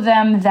 Show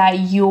them that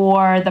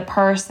you're the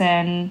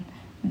person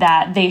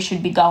that they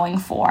should be going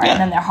for, and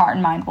then their heart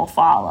and mind will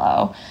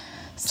follow.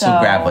 So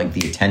grab, like,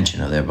 the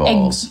attention of their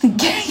balls.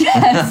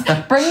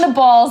 Yes, bring the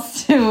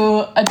balls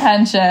to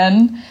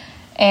attention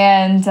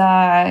and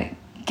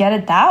get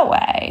it that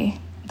way.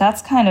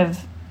 That's kind of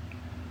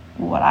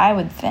what I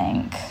would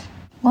think.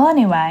 Well,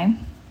 anyway.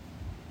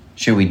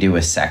 Should we do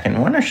a second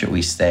one, or should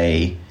we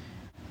stay?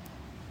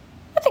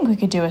 I think we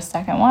could do a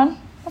second one.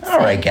 All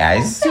right, guys.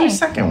 Let's do a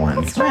second one.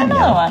 Let's try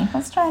another one.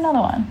 Let's try another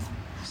one.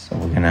 So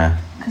we're going to...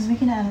 Because we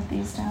can edit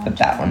these down. Put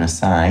that one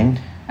aside.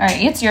 All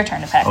right, it's your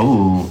turn to pick.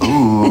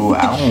 Ooh,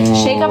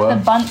 ow. Shake up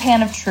the bunt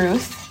pan of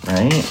truth.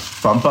 Right?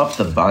 Bump up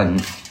the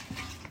bunt.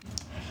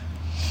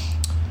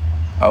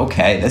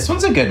 Okay, this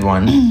one's a good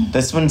one.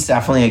 This one's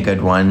definitely a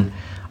good one.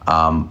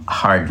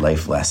 Hard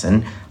life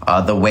lesson.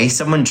 The way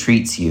someone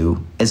treats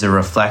you is a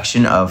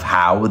reflection of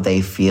how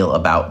they feel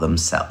about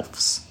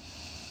themselves.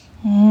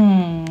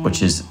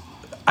 Which is,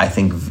 I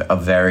think, a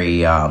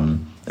very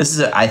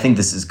I think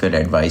this is good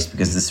advice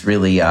because this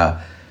really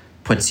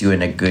puts you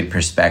in a good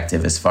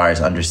perspective as far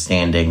as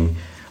understanding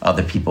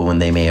other people when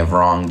they may have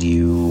wronged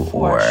you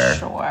or,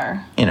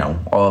 sure.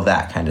 All of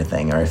that kind of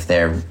thing. Or if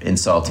they're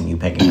insulting you,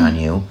 picking on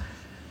you,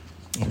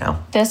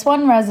 This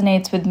one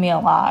resonates with me a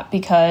lot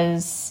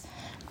because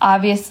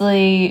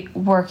obviously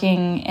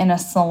working in a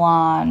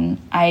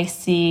salon, I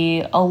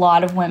see a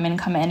lot of women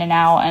come in and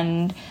out,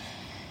 and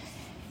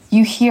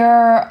you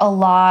hear a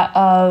lot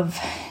of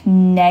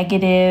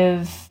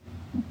negative,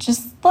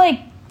 just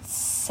like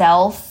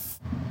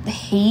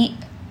self-hate.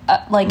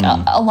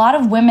 A lot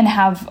of women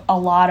have a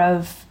lot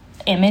of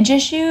image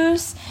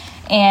issues,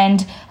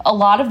 and a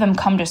lot of them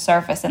come to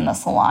surface in the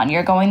salon.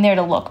 You're going there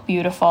to look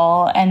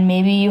beautiful, and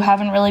maybe you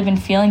haven't really been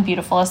feeling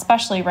beautiful,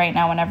 especially right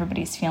now when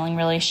everybody's feeling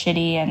really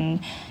shitty and,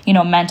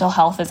 mental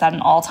health is at an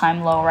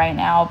all-time low right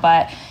now.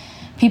 But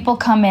people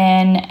come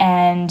in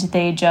and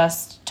they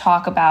just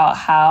talk about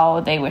how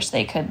they wish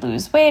they could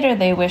lose weight, or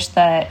they wish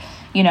that,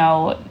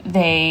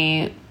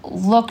 they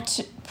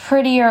looked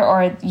prettier,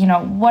 or,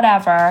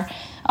 whatever.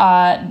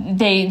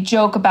 They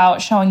joke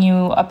about showing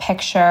you a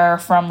picture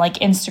from like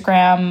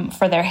Instagram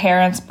for their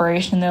hair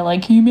inspiration. They're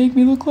like, can you make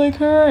me look like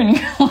her? And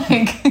you're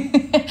like,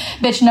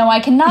 bitch, no, I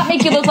cannot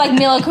make you look like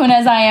Mila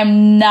Kunis. I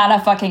am not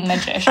a fucking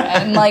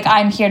magician. Like,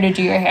 I'm here to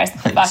do your hair.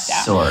 Fuck down.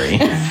 Sorry.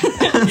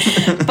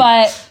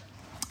 But,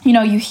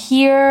 you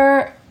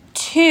hear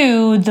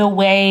too the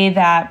way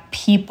that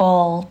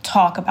people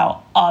talk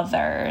about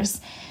others.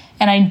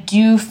 And I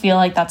do feel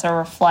like that's a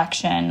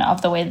reflection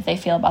of the way that they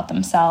feel about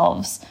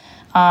themselves.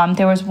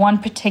 There was one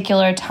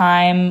particular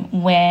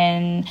time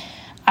when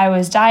I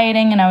was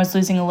dieting and I was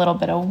losing a little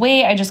bit of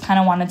weight. I just kind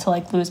of wanted to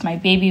like lose my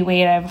baby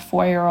weight. I have a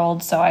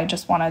 4-year-old, so I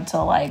just wanted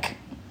to like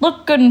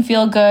look good and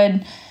feel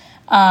good.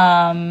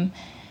 And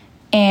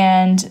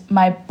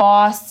my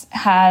boss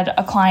had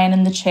a client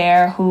in the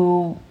chair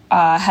who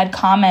had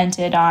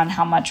commented on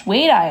how much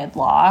weight I had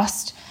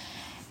lost.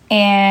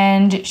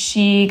 And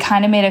she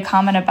kind of made a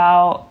comment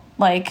about,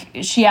 like,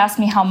 she asked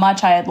me how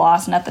much I had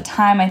lost, and at the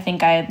time, I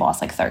think I had lost,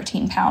 like,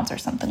 13 pounds or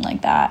something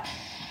like that.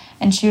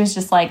 And she was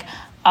just like,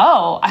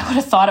 oh, I would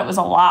have thought it was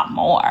a lot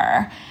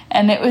more.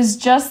 And it was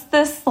just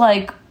this,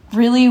 like,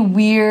 really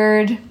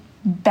weird,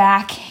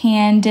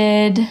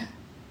 backhanded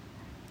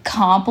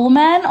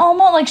compliment,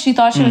 almost. Like, she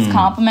thought she was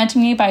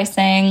complimenting me by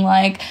saying,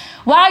 like,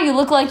 wow, you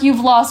look like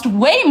you've lost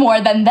way more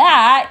than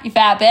that, you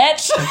fat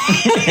bitch.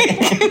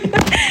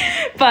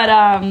 But,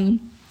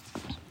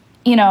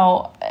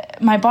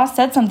 my boss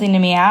said something to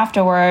me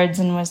afterwards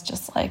and was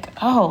just like,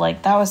 oh,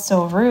 like, that was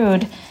so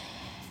rude.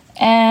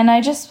 And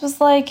I just was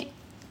like,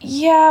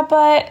 yeah,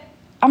 but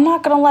I'm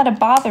not going to let it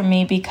bother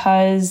me,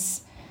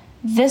 because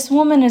this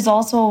woman is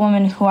also a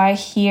woman who I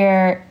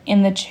hear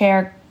in the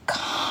chair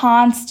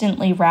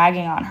constantly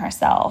ragging on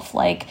herself,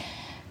 like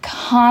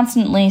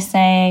constantly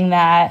saying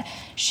that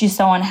she's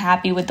so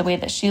unhappy with the way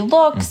that she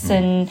looks.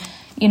 And,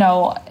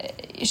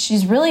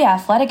 she's really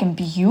athletic and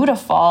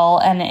beautiful,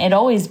 and it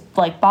always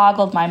like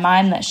boggled my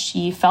mind that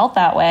she felt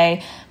that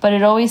way. But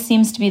it always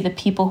seems to be the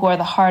people who are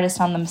the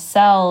hardest on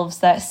themselves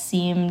that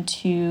seem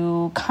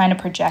to kind of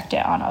project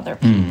it on other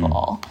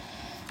people.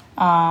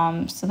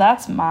 So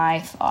that's my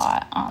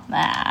thought on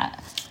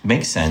that.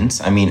 Makes sense.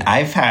 I mean,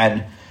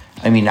 I'm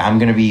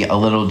going to be a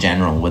little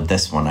general with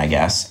this one, I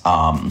guess.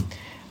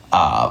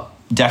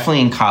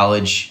 Definitely in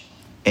college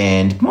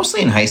and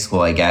mostly in high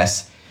school, I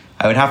guess.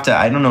 I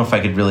don't know if I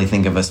could really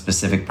think of a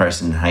specific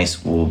person in high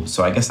school,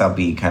 so I guess I'll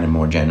be kind of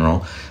more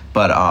general.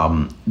 But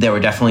there were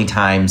definitely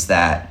times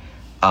that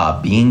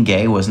being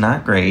gay was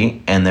not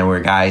great, and there were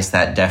guys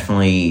that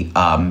definitely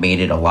made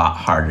it a lot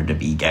harder to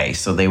be gay.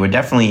 So they would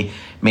definitely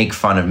make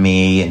fun of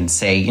me and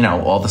say,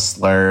 all the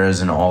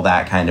slurs and all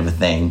that kind of a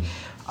thing.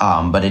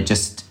 But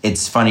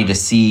it's funny to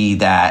see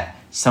that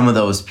some of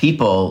those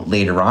people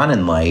later on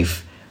in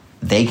life,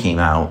 they came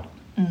out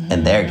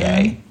and they're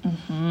gay.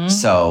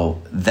 So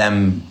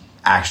them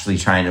actually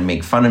trying to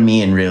make fun of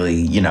me and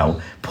really,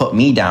 put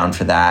me down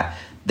for that,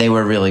 they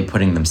were really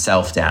putting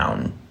themselves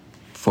down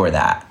for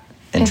that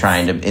and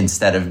trying to,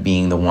 instead of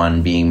being the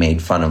one being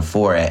made fun of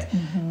for it,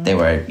 they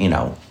were,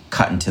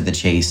 cutting to the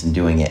chase and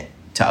doing it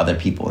to other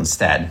people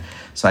instead.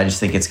 So I just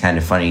think it's kind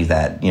of funny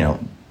that,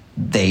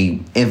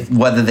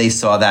 whether they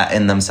saw that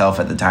in themselves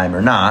at the time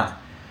or not,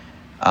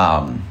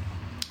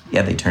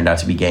 they turned out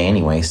to be gay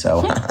anyway,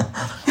 so...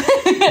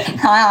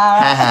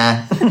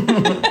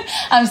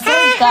 I'm so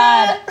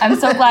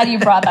glad you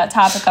brought that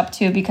topic up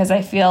too, because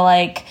I feel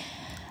like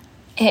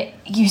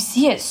you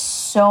see it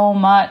so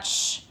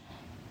much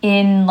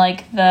in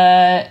like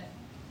the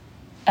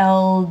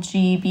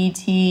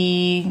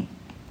LGBT.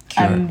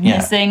 I'm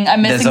missing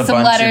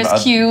some letters,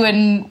 Q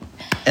and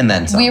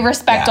then some. We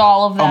respect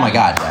all of them. Oh my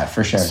God, yeah,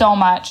 for sure. So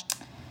much.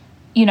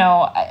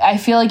 I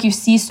feel like you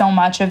see so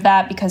much of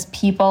that because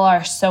people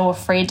are so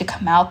afraid to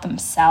come out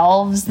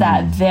themselves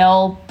that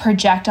they'll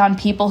project on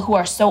people who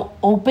are so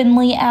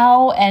openly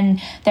out,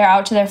 and they're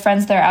out to their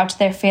friends, they're out to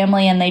their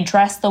family, and they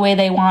dress the way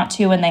they want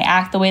to and they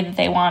act the way that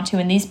they want to.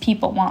 And these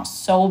people want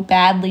so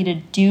badly to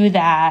do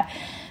that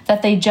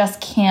they just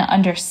can't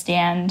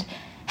understand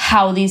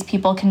how these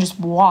people can just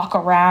walk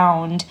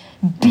around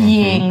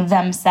being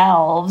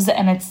themselves.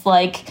 And it's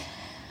like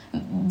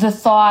the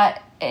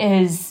thought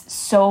is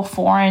so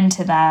foreign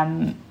to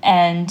them.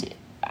 And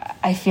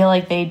I feel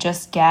like they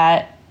just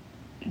get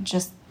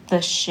just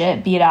the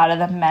shit beat out of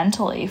them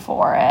mentally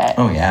for it.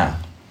 Oh, yeah.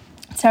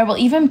 It's terrible.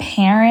 Even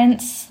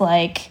parents,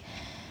 like,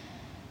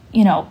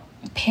 you know,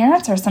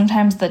 parents are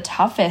sometimes the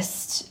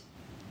toughest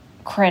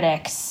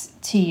critics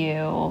to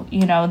you.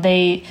 You know,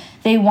 they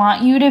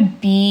want you to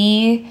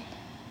be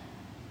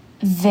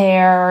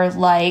their,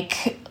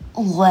 like,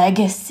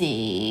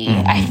 legacy.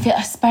 I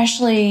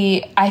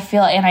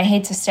feel, and I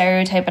hate to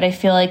stereotype, but I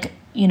feel like,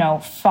 you know,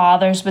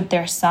 fathers with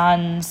their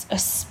sons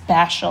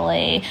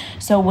especially.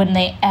 So when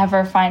they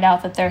ever find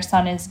out that their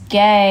son is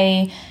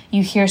gay,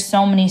 you hear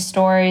so many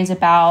stories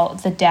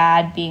about the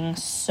dad being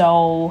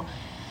so,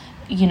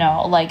 you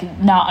know, like,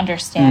 not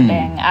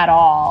understanding at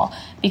all,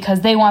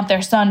 because they want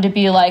their son to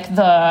be like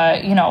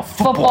the, you know,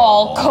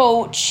 football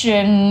coach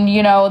and,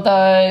 you know,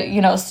 the, you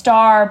know,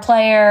 star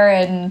player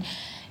and,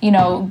 you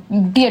know,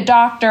 be a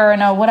doctor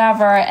and a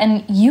whatever.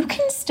 And you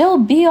can still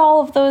be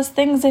all of those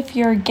things if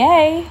you're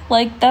gay.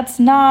 Like, that's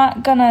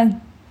not gonna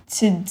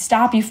to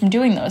stop you from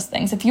doing those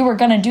things. If you were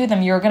gonna do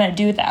them, you were gonna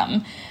do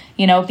them.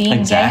 You know,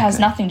 being gay has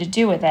nothing to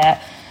do with it.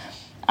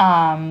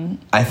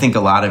 I think a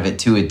lot of it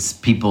too, it's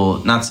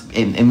people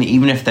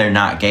even if they're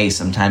not gay,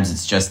 sometimes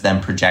it's just them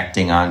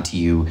projecting onto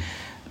you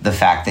the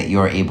fact that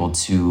you're able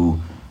to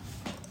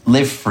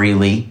live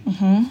freely,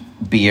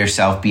 be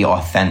yourself, be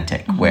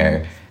authentic,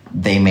 where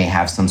they may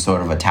have some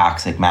sort of a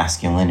toxic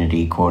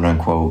masculinity, quote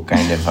unquote,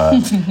 kind of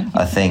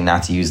a thing,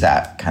 not to use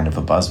that kind of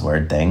a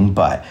buzzword thing,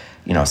 but,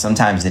 you know,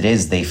 sometimes it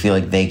is, they feel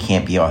like they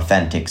can't be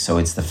authentic. So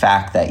it's the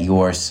fact that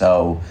you're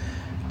so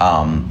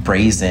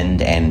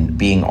brazened and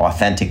being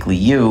authentically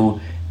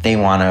you, they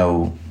want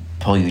to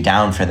pull you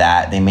down for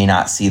that. They may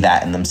not see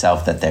that in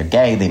themselves, that they're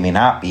gay. They may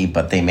not be,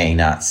 but they may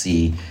not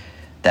see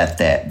that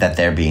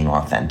they're being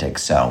authentic.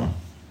 So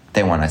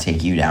they want to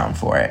take you down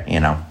for it,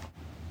 you know?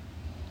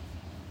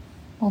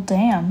 Well,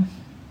 damn.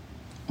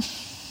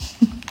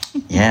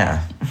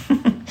 Yeah.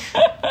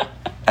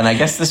 And I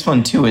guess this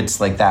one too,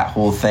 it's like that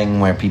whole thing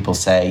where people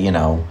say, you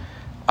know,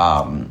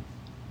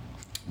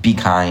 be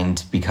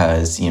kind,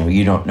 because, you know,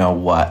 you don't know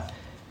what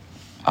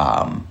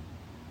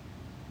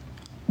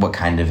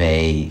kind of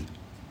a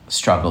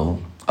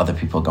struggle other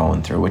people are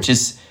going through, which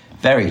is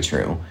very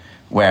true.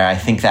 Where I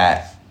think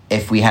that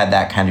if we had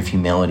that kind of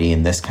humility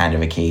in this kind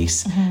of a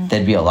case,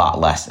 there'd be a lot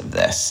less of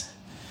this.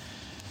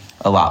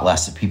 A lot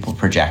less of people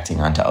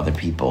projecting onto other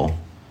people.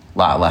 A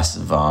lot less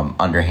of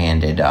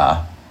underhanded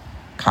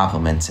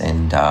compliments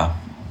and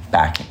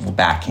backhanded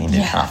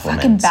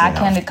compliments. Fucking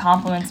backhanded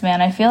compliments, man.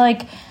 I feel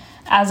like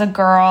as a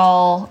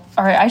girl,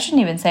 or I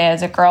shouldn't even say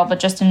as a girl, but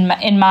just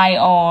in my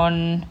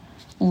own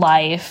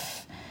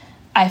life,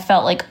 I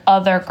felt like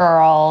other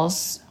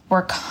girls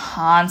were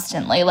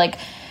constantly like,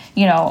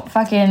 you know,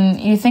 fucking,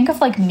 you think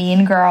of like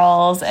Mean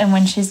Girls, and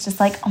when she's just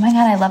like, oh my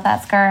God, I love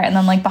that skirt, and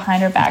then like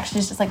behind her back,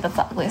 she's just like, that's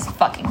the ugliest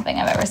fucking thing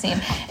I've ever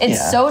seen.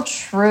 It's so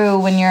true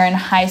when you're in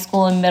high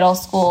school and middle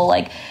school.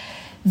 Like,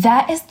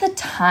 that is the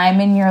time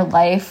in your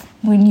life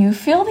when you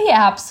feel the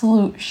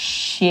absolute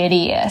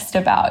shittiest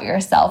about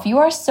yourself. You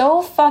are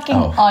so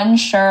fucking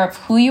unsure of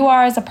who you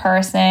are as a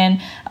person,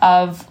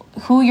 of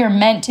who you're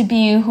meant to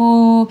be,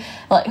 who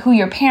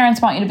your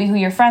parents want you to be, who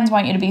your friends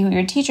want you to be, who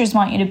your teachers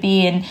want you to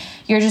be, and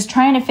you're just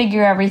trying to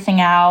figure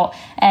everything out,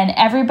 and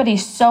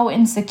everybody's so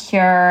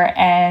insecure,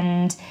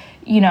 and,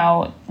 you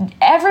know,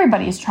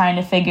 everybody's trying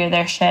to figure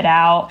their shit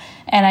out.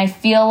 And I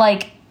feel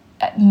like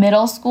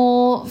middle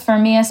school, for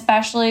me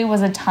especially,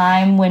 was a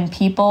time when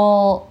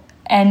people,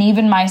 and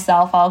even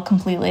myself, I'll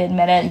completely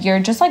admit it, you're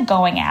just like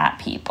going at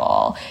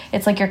people.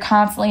 It's like you're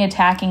constantly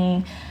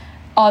attacking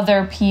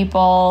other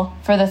people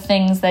for the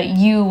things that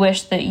you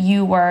wish that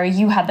you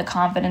had the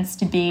confidence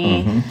to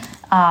be.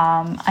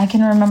 I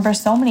can remember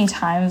so many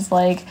times,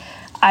 like,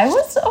 I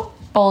was a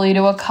bully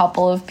to a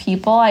couple of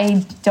people.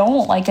 I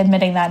don't like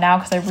admitting that now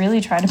because I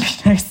really try to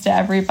be nice to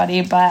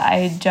everybody, but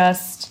I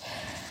just,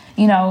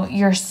 you know,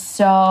 you're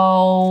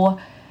so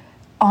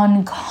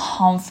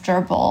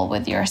uncomfortable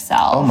with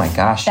yourself. Oh my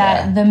gosh,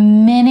 that the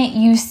minute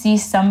you see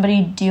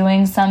somebody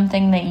doing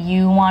something that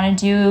you want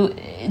to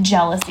do,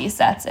 jealousy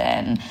sets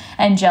in.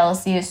 And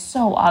jealousy is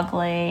so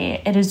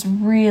ugly. It is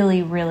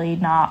really, really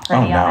not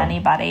pretty on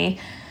anybody.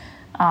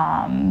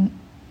 And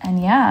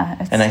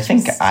yeah. And I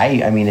think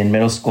I mean, in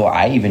middle school,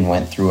 I even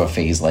went through a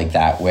phase like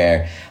that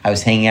where I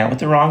was hanging out with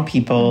the wrong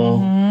people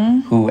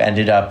who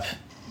ended up,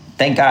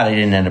 thank God I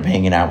didn't end up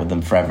hanging out with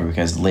them forever,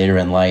 because later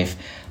in life,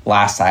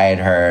 last I had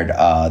heard,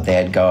 they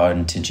had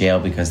gone to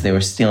jail because they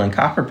were stealing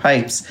copper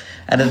pipes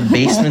out of the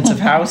basements of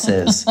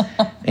houses.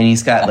 And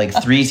he's got like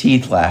 3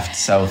 teeth left.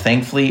 So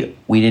thankfully,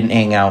 we didn't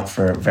hang out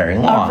for very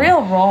long. A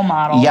real role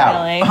model,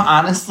 really.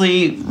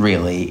 Honestly,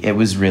 really. It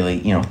was really,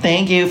 you know,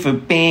 thank you for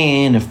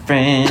being a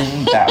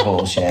friend, that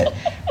whole shit.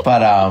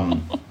 But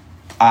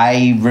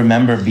I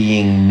remember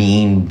being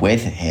mean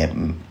with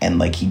him, and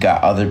like he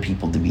got other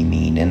people to be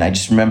mean. And I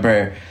just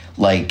remember,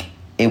 like,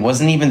 it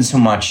wasn't even so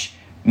much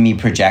me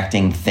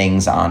projecting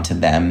things onto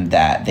them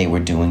that they were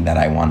doing that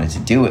I wanted to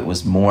do. It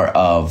was more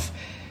of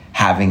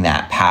having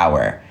that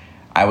power.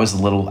 I was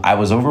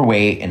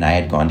overweight and I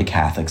had gone to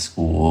Catholic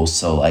school.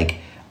 So like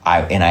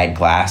I had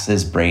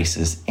glasses,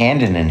 braces,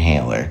 and an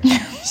inhaler.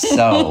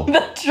 So the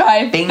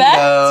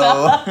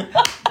trifecta.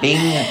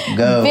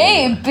 Bingo.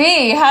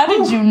 Baby, how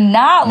did you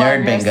not Nerd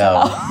love bingo.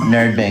 yourself?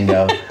 Nerd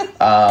bingo.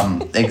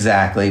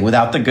 Exactly.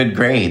 Without the good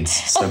grades.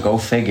 So go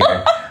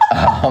figure.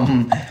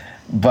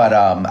 But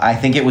I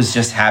think it was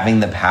just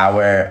having the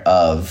power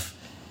of,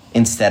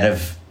 instead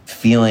of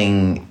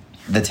feeling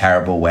the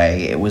terrible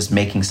way, it was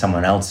making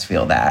someone else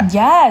feel that.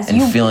 Yes.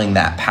 And feeling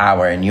that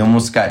power. And you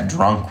almost got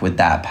drunk with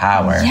that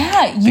power.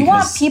 Yeah. You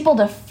want people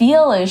to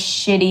feel as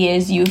shitty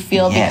as you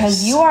feel,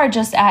 because you are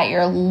just at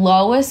your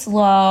lowest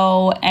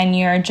low and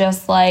you're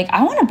just like,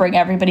 I want to bring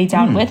everybody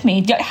down with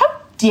me.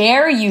 How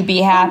dare you be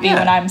happy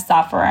when I'm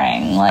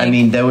suffering? Like, I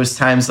mean, there was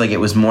times like it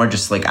was more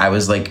just like I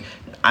was like,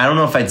 I don't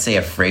know if I'd say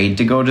afraid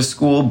to go to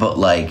school, but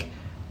like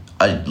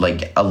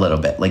a little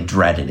bit, like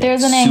dreaded it.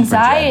 There's an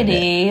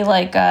anxiety,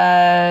 like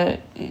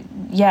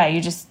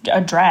you just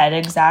a dread,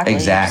 exactly. You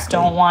just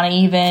don't want to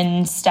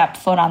even step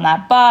foot on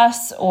that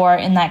bus or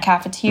in that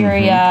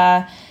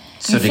cafeteria.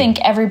 So you think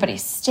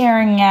everybody's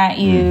staring at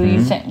you.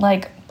 You think,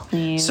 like,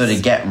 please. So to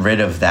get rid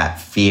of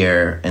that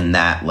fear and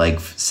that like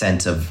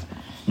sense of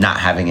not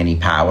having any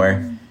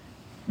power,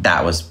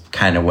 that was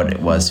kind of what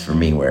it was for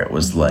me, where it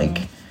was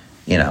like,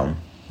 you know,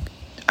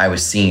 I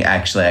was seeing,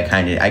 actually,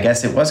 I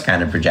guess it was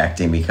kind of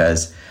projecting,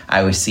 because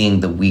I was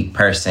seeing the weak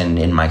person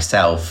in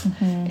myself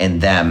in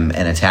them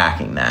and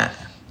attacking that,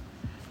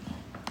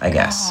 I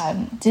guess.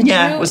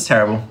 It was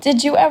terrible.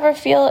 Did you ever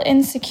feel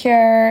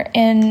insecure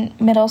in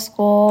middle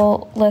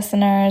school?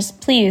 Listeners,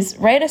 please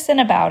write us in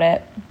about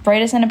it.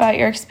 Write us in about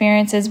your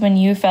experiences when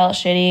you felt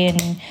shitty,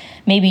 and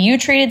maybe you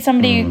treated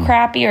somebody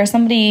crappy, or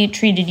somebody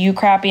treated you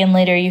crappy and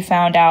later you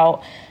found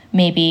out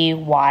maybe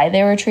why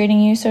they were treating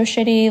you so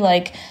shitty.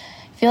 Like,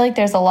 I feel like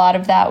there's a lot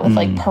of that with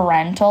like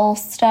parental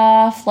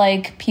stuff,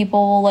 like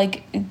people,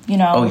 like, you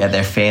know, oh yeah,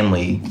 their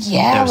family,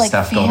 there was like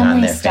stuff going on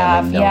in their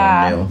family, no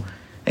one knew.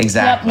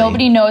 Exactly. Yep,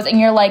 nobody knows, and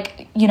you're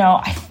like, you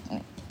know,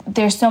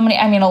 there's so many.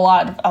 I mean, a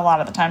lot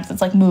of the times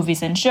it's like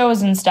movies and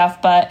shows and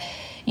stuff, but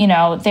you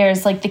know,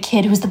 there's like the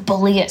kid who's the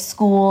bully at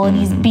school and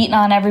he's beating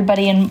on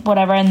everybody and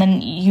whatever, and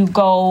then you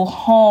go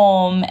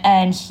home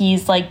and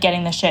he's like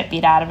getting the shit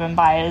beat out of him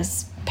by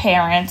his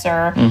parents,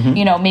 or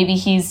you know, maybe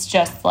he's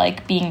just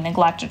like being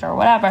neglected or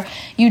whatever.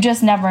 You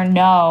just never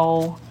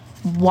know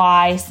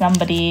why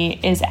somebody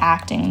is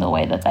acting the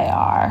way that they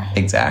are.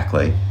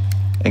 Exactly.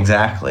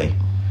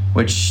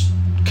 Which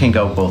can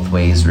go both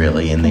ways,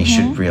 really, and they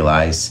should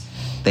realize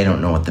they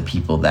don't know what the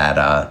people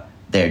that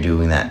they're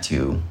doing that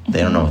to, they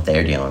don't know what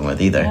they're dealing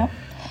with either. Yep.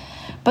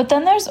 But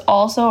then there's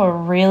also a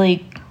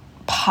really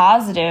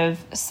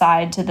positive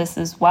side to this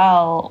as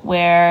well,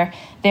 where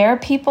there are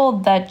people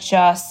that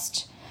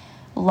just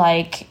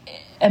like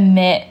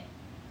emit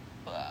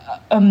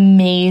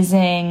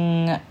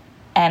amazing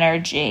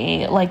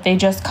energy. Like, they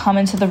just come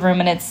into the room,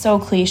 and it's so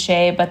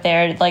cliche, but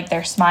they're like,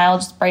 their smile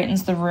just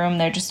brightens the room.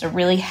 They're just a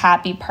really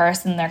happy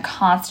person. They're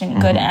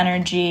constant good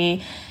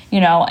energy, you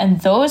know, and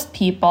those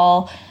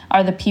people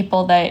are the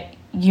people that,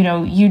 you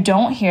know, you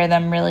don't hear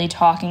them really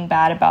talking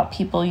bad about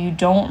people. You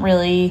don't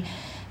really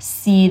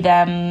see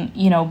them,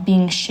 you know,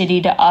 being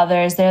shitty to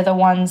others. They're the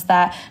ones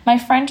that, my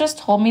friend just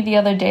told me the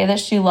other day that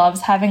she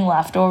loves having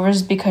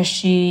leftovers because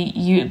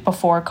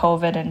before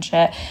COVID and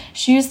shit,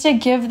 she used to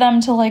give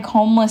them to like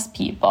homeless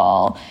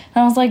people.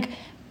 And I was like,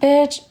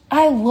 bitch,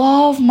 I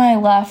love my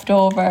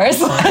leftovers.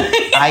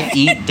 I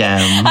eat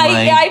them.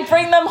 I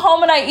bring them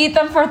home and I eat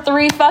them for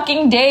 3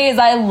 fucking days.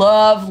 I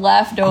love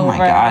leftovers. Oh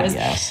my God,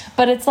 yes.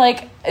 But it's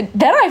like,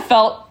 then I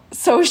felt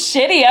so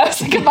shitty. I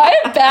was like, am I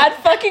a bad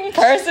fucking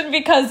person?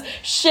 Because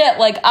shit,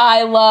 like,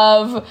 I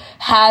love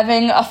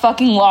having a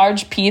fucking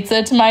large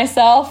pizza to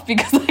myself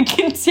because I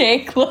can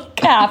take like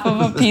half of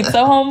a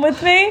pizza home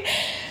with me.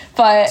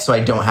 But so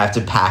I don't have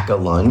to pack a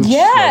lunch.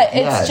 Yeah, like,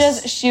 it's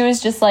just, she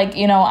was just like,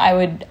 you know, I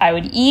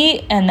would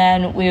eat, and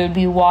then we would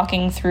be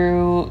walking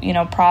through, you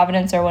know,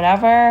 Providence or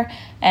whatever,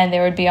 and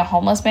there would be a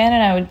homeless man,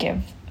 and I would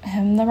give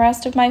him the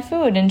rest of my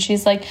food. And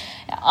she's like,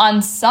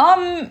 on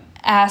some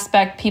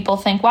aspect, people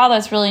think, wow,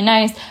 that's really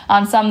nice.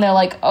 On some, they're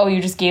like, oh,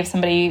 you just gave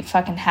somebody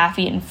fucking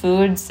half-eaten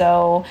food.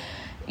 So,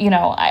 you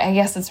know, I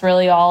guess it's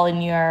really all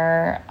in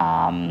your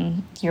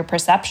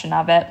perception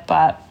of it.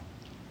 But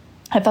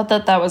I thought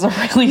that was a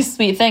really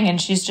sweet thing,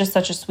 and she's just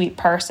such a sweet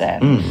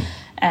person.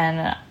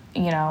 And,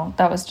 you know,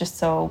 that was just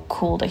so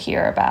cool to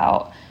hear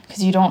about,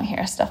 because you don't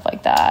hear stuff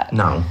like that.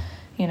 No.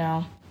 You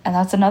know, and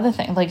that's another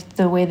thing, like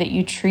the way that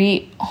you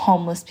treat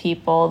homeless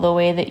people, the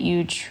way that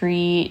you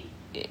treat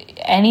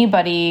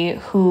anybody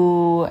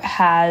who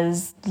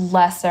has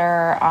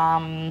lesser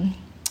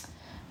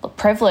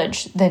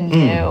privilege than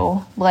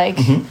you. Like,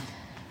 you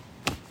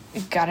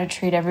gotta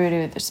treat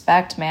everybody with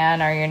respect,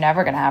 man, or you're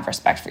never gonna have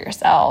respect for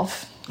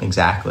yourself.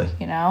 Exactly.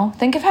 You know?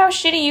 Think of how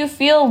shitty you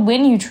feel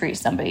when you treat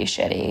somebody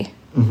shitty.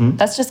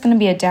 That's just gonna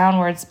be a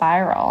downward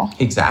spiral.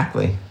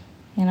 Exactly.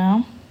 You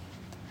know?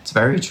 It's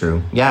very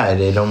true. Yeah,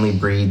 it only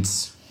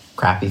breeds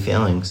crappy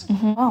feelings.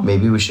 Oh.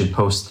 Maybe we should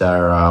post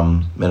our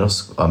middle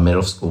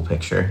school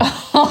picture.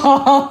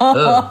 Oh,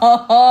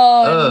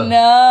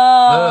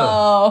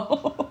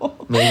 no.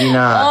 Maybe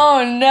not.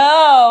 Oh,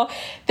 no.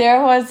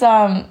 There was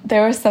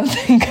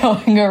something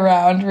going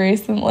around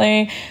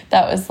recently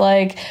that was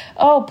like,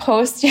 oh,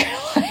 post your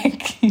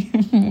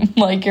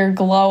like your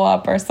glow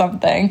up or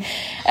something.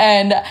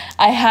 And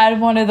I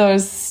had one of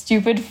those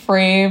stupid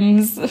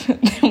frames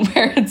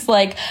where it's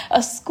like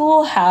a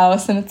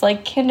schoolhouse and it's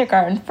like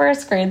kindergarten,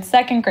 first grade,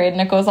 second grade,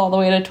 and it goes all the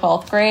way to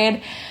 12th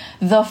grade.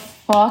 The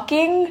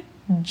fucking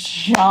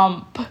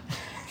jump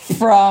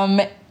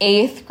from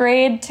 8th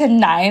grade to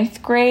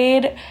 9th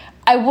grade,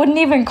 I wouldn't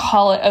even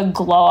call it a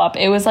glow up.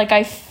 It was like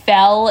I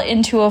fell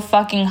into a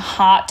fucking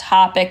Hot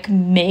Topic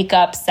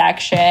makeup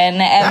section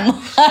and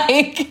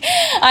like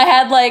I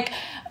had like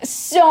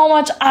so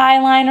much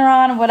eyeliner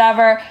on,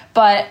 whatever.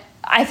 But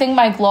I think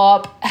my glow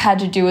up had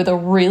to do with a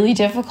really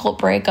difficult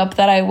breakup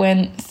that I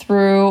went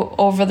through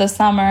over the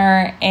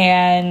summer,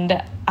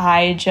 and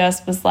I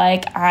just was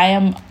like, I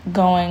am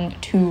going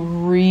to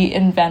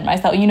reinvent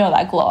myself. You know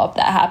that glow up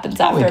that happens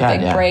after a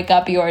big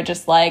breakup. You are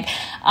just like,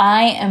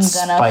 I am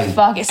gonna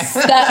fucking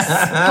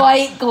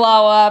spite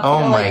glow up.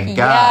 Oh, my God.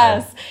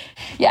 Yes.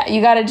 Yeah,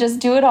 you gotta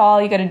just do it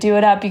all. You gotta do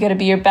it up. You gotta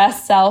be your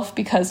best self,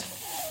 because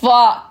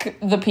fuck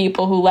the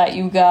people who let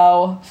you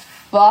go.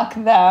 Fuck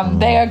them.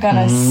 They are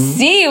gonna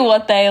see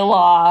what they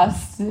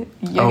lost. You're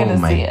gonna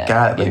see it.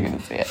 God. You're gonna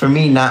see it. For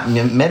me, not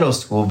middle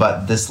school,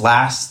 but this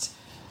last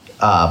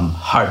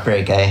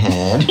heartbreak I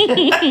had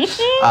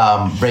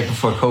right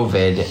before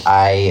COVID,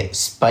 I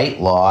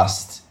spite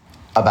lost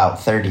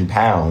about 30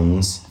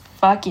 pounds.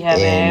 Fuck yeah,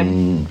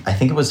 babe. I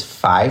think it was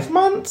 5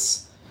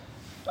 months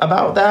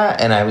about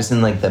that, and I was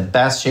in like the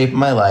best shape of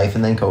my life,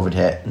 and then COVID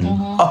hit. And,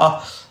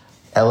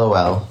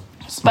 LOL.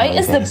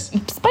 Spite's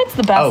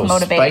the best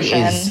motivation.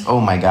 Spite is, oh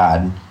my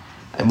God.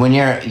 When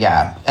you're,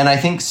 and I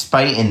think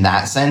spite in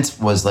that sense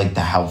was like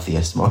the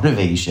healthiest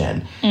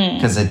motivation,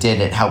 because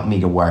it helped me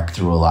to work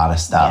through a lot of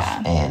stuff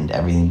and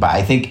everything. But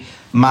I think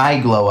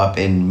my glow up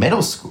in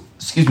middle school,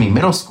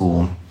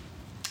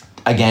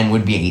 again,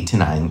 would be 8 to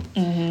 9.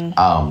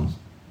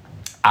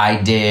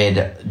 I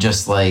did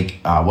just like,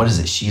 what is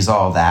it? She's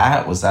All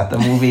That? Was that the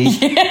movie?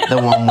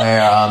 The one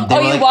where they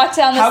were you like, walked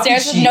down the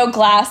stairs with no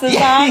glasses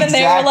on, and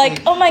they were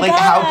like, oh my God. Like,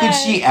 how could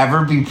she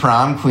ever be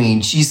prom queen?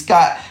 She's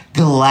got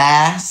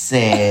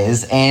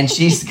glasses and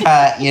she's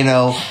got,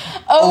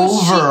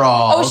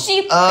 overalls.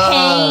 She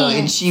paints.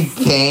 And she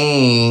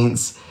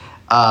paints.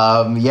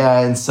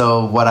 And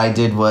so what I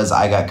did was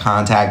I got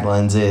contact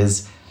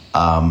lenses.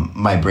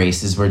 My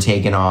braces were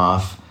taken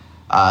off.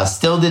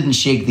 Still didn't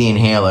shake the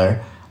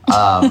inhaler.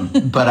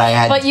 But I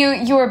had... But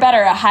you were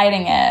better at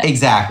hiding it.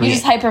 Exactly. You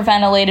just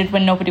hyperventilated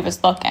when nobody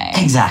was looking.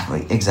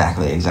 Exactly.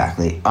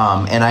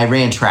 And I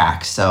ran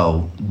track,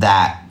 so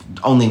that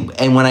only...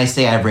 And when I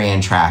say I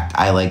ran track,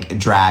 I, like,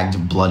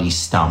 dragged bloody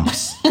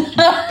stumps,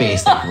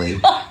 basically.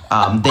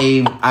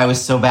 I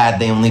was so bad,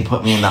 they only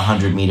put me in the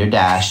 100-meter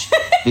dash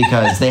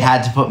because they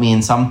had to put me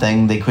in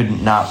something. They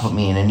couldn't not put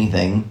me in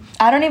anything.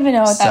 I don't even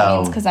know what that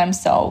means because I'm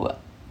so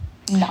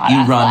not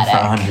You athletic. run for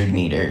 100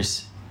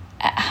 meters.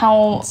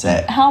 How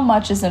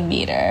much is a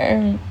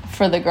meter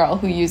for the girl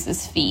who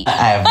uses feet? I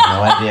have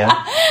no idea.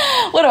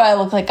 What do I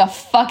look like, a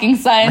fucking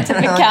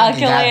scientific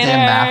calculator?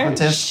 Goddamn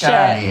mathematist. Get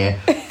out of here.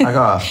 Fuck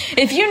off.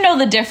 If you know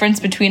the difference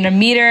between a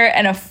meter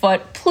and a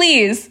foot,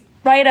 please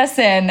write us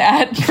in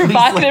at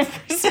Provocative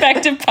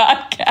Perspective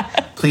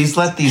Podcast. Please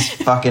let these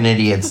fucking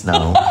idiots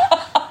know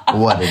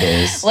what it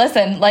is.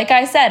 Listen, like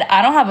I said,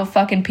 I don't have a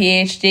fucking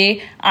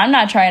PhD. I'm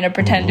not trying to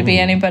pretend to be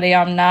anybody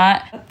I'm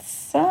not.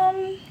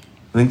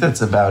 I think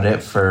that's about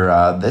it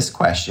for this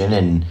question,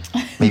 and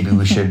maybe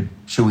we should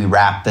we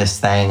wrap this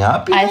thing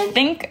up? I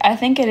think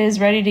it is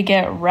ready to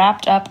get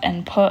wrapped up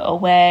and put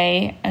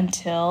away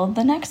until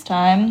the next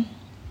time.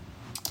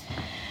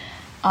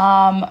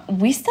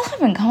 We still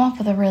haven't come up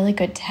with a really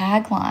good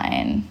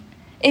tagline.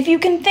 If you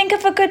can think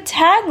of a good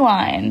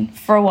tagline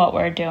for what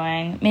we're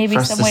doing,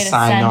 maybe some way to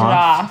send it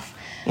off.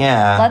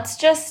 Yeah. Let's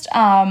just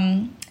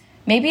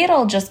maybe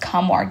it'll just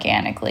come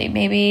organically.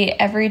 Maybe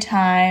every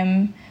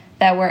time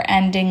that we're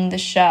ending the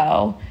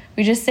show,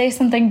 we just say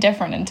something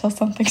different until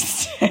something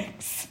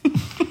sticks.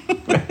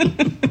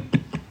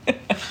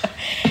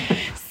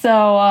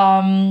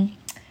 So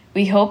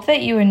we hope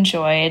that you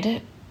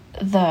enjoyed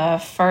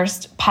the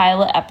first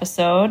pilot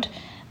episode.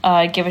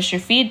 Give us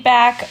your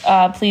feedback.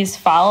 Please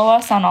follow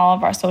us on all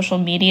of our social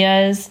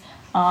medias.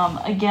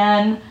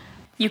 Again,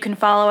 you can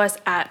follow us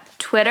at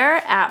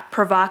Twitter at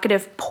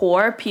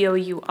ProvocativePour,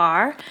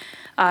 P-O-U-R.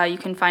 You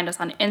can find us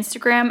on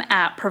Instagram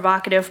at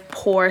Provocative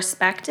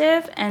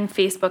Pourspective and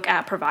Facebook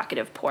at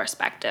Provocative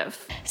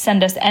Pourspective.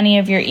 Send us any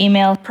of your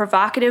email,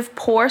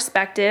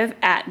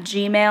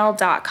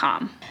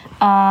 provocativepoursspective@gmail.com.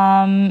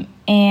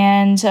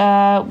 And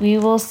we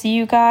will see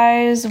you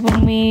guys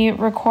when we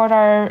record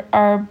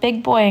our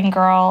big boy and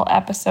girl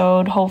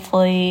episode,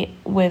 hopefully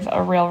with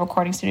a real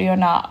recording studio,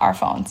 not our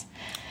phones.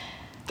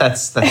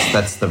 That's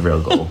the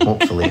real goal.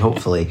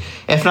 Hopefully.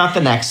 If not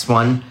the next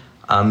one,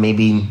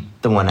 maybe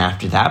the one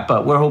after that.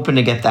 But we're hoping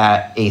to get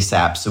that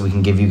ASAP so we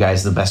can give you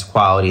guys the best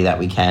quality that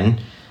we can.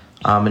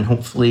 And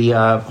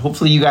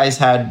hopefully you guys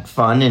had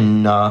fun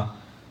and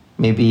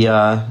maybe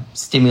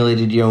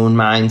stimulated your own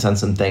minds on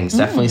some things.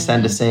 Definitely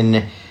send us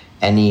in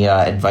any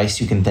advice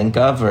you can think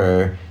of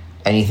or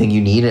anything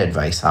you need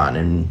advice on,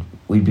 and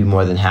we'd be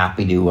more than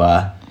happy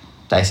to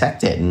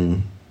dissect it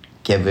and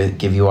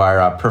give you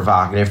our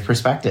provocative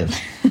perspective.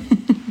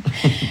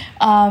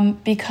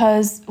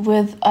 Because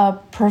with a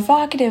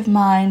provocative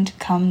mind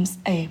comes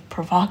a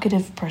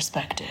provocative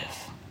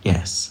perspective.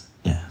 Yes.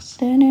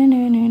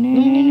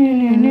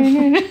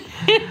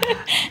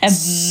 And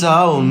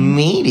so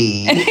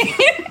meaty.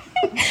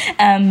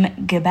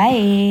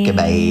 goodbye.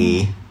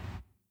 Goodbye.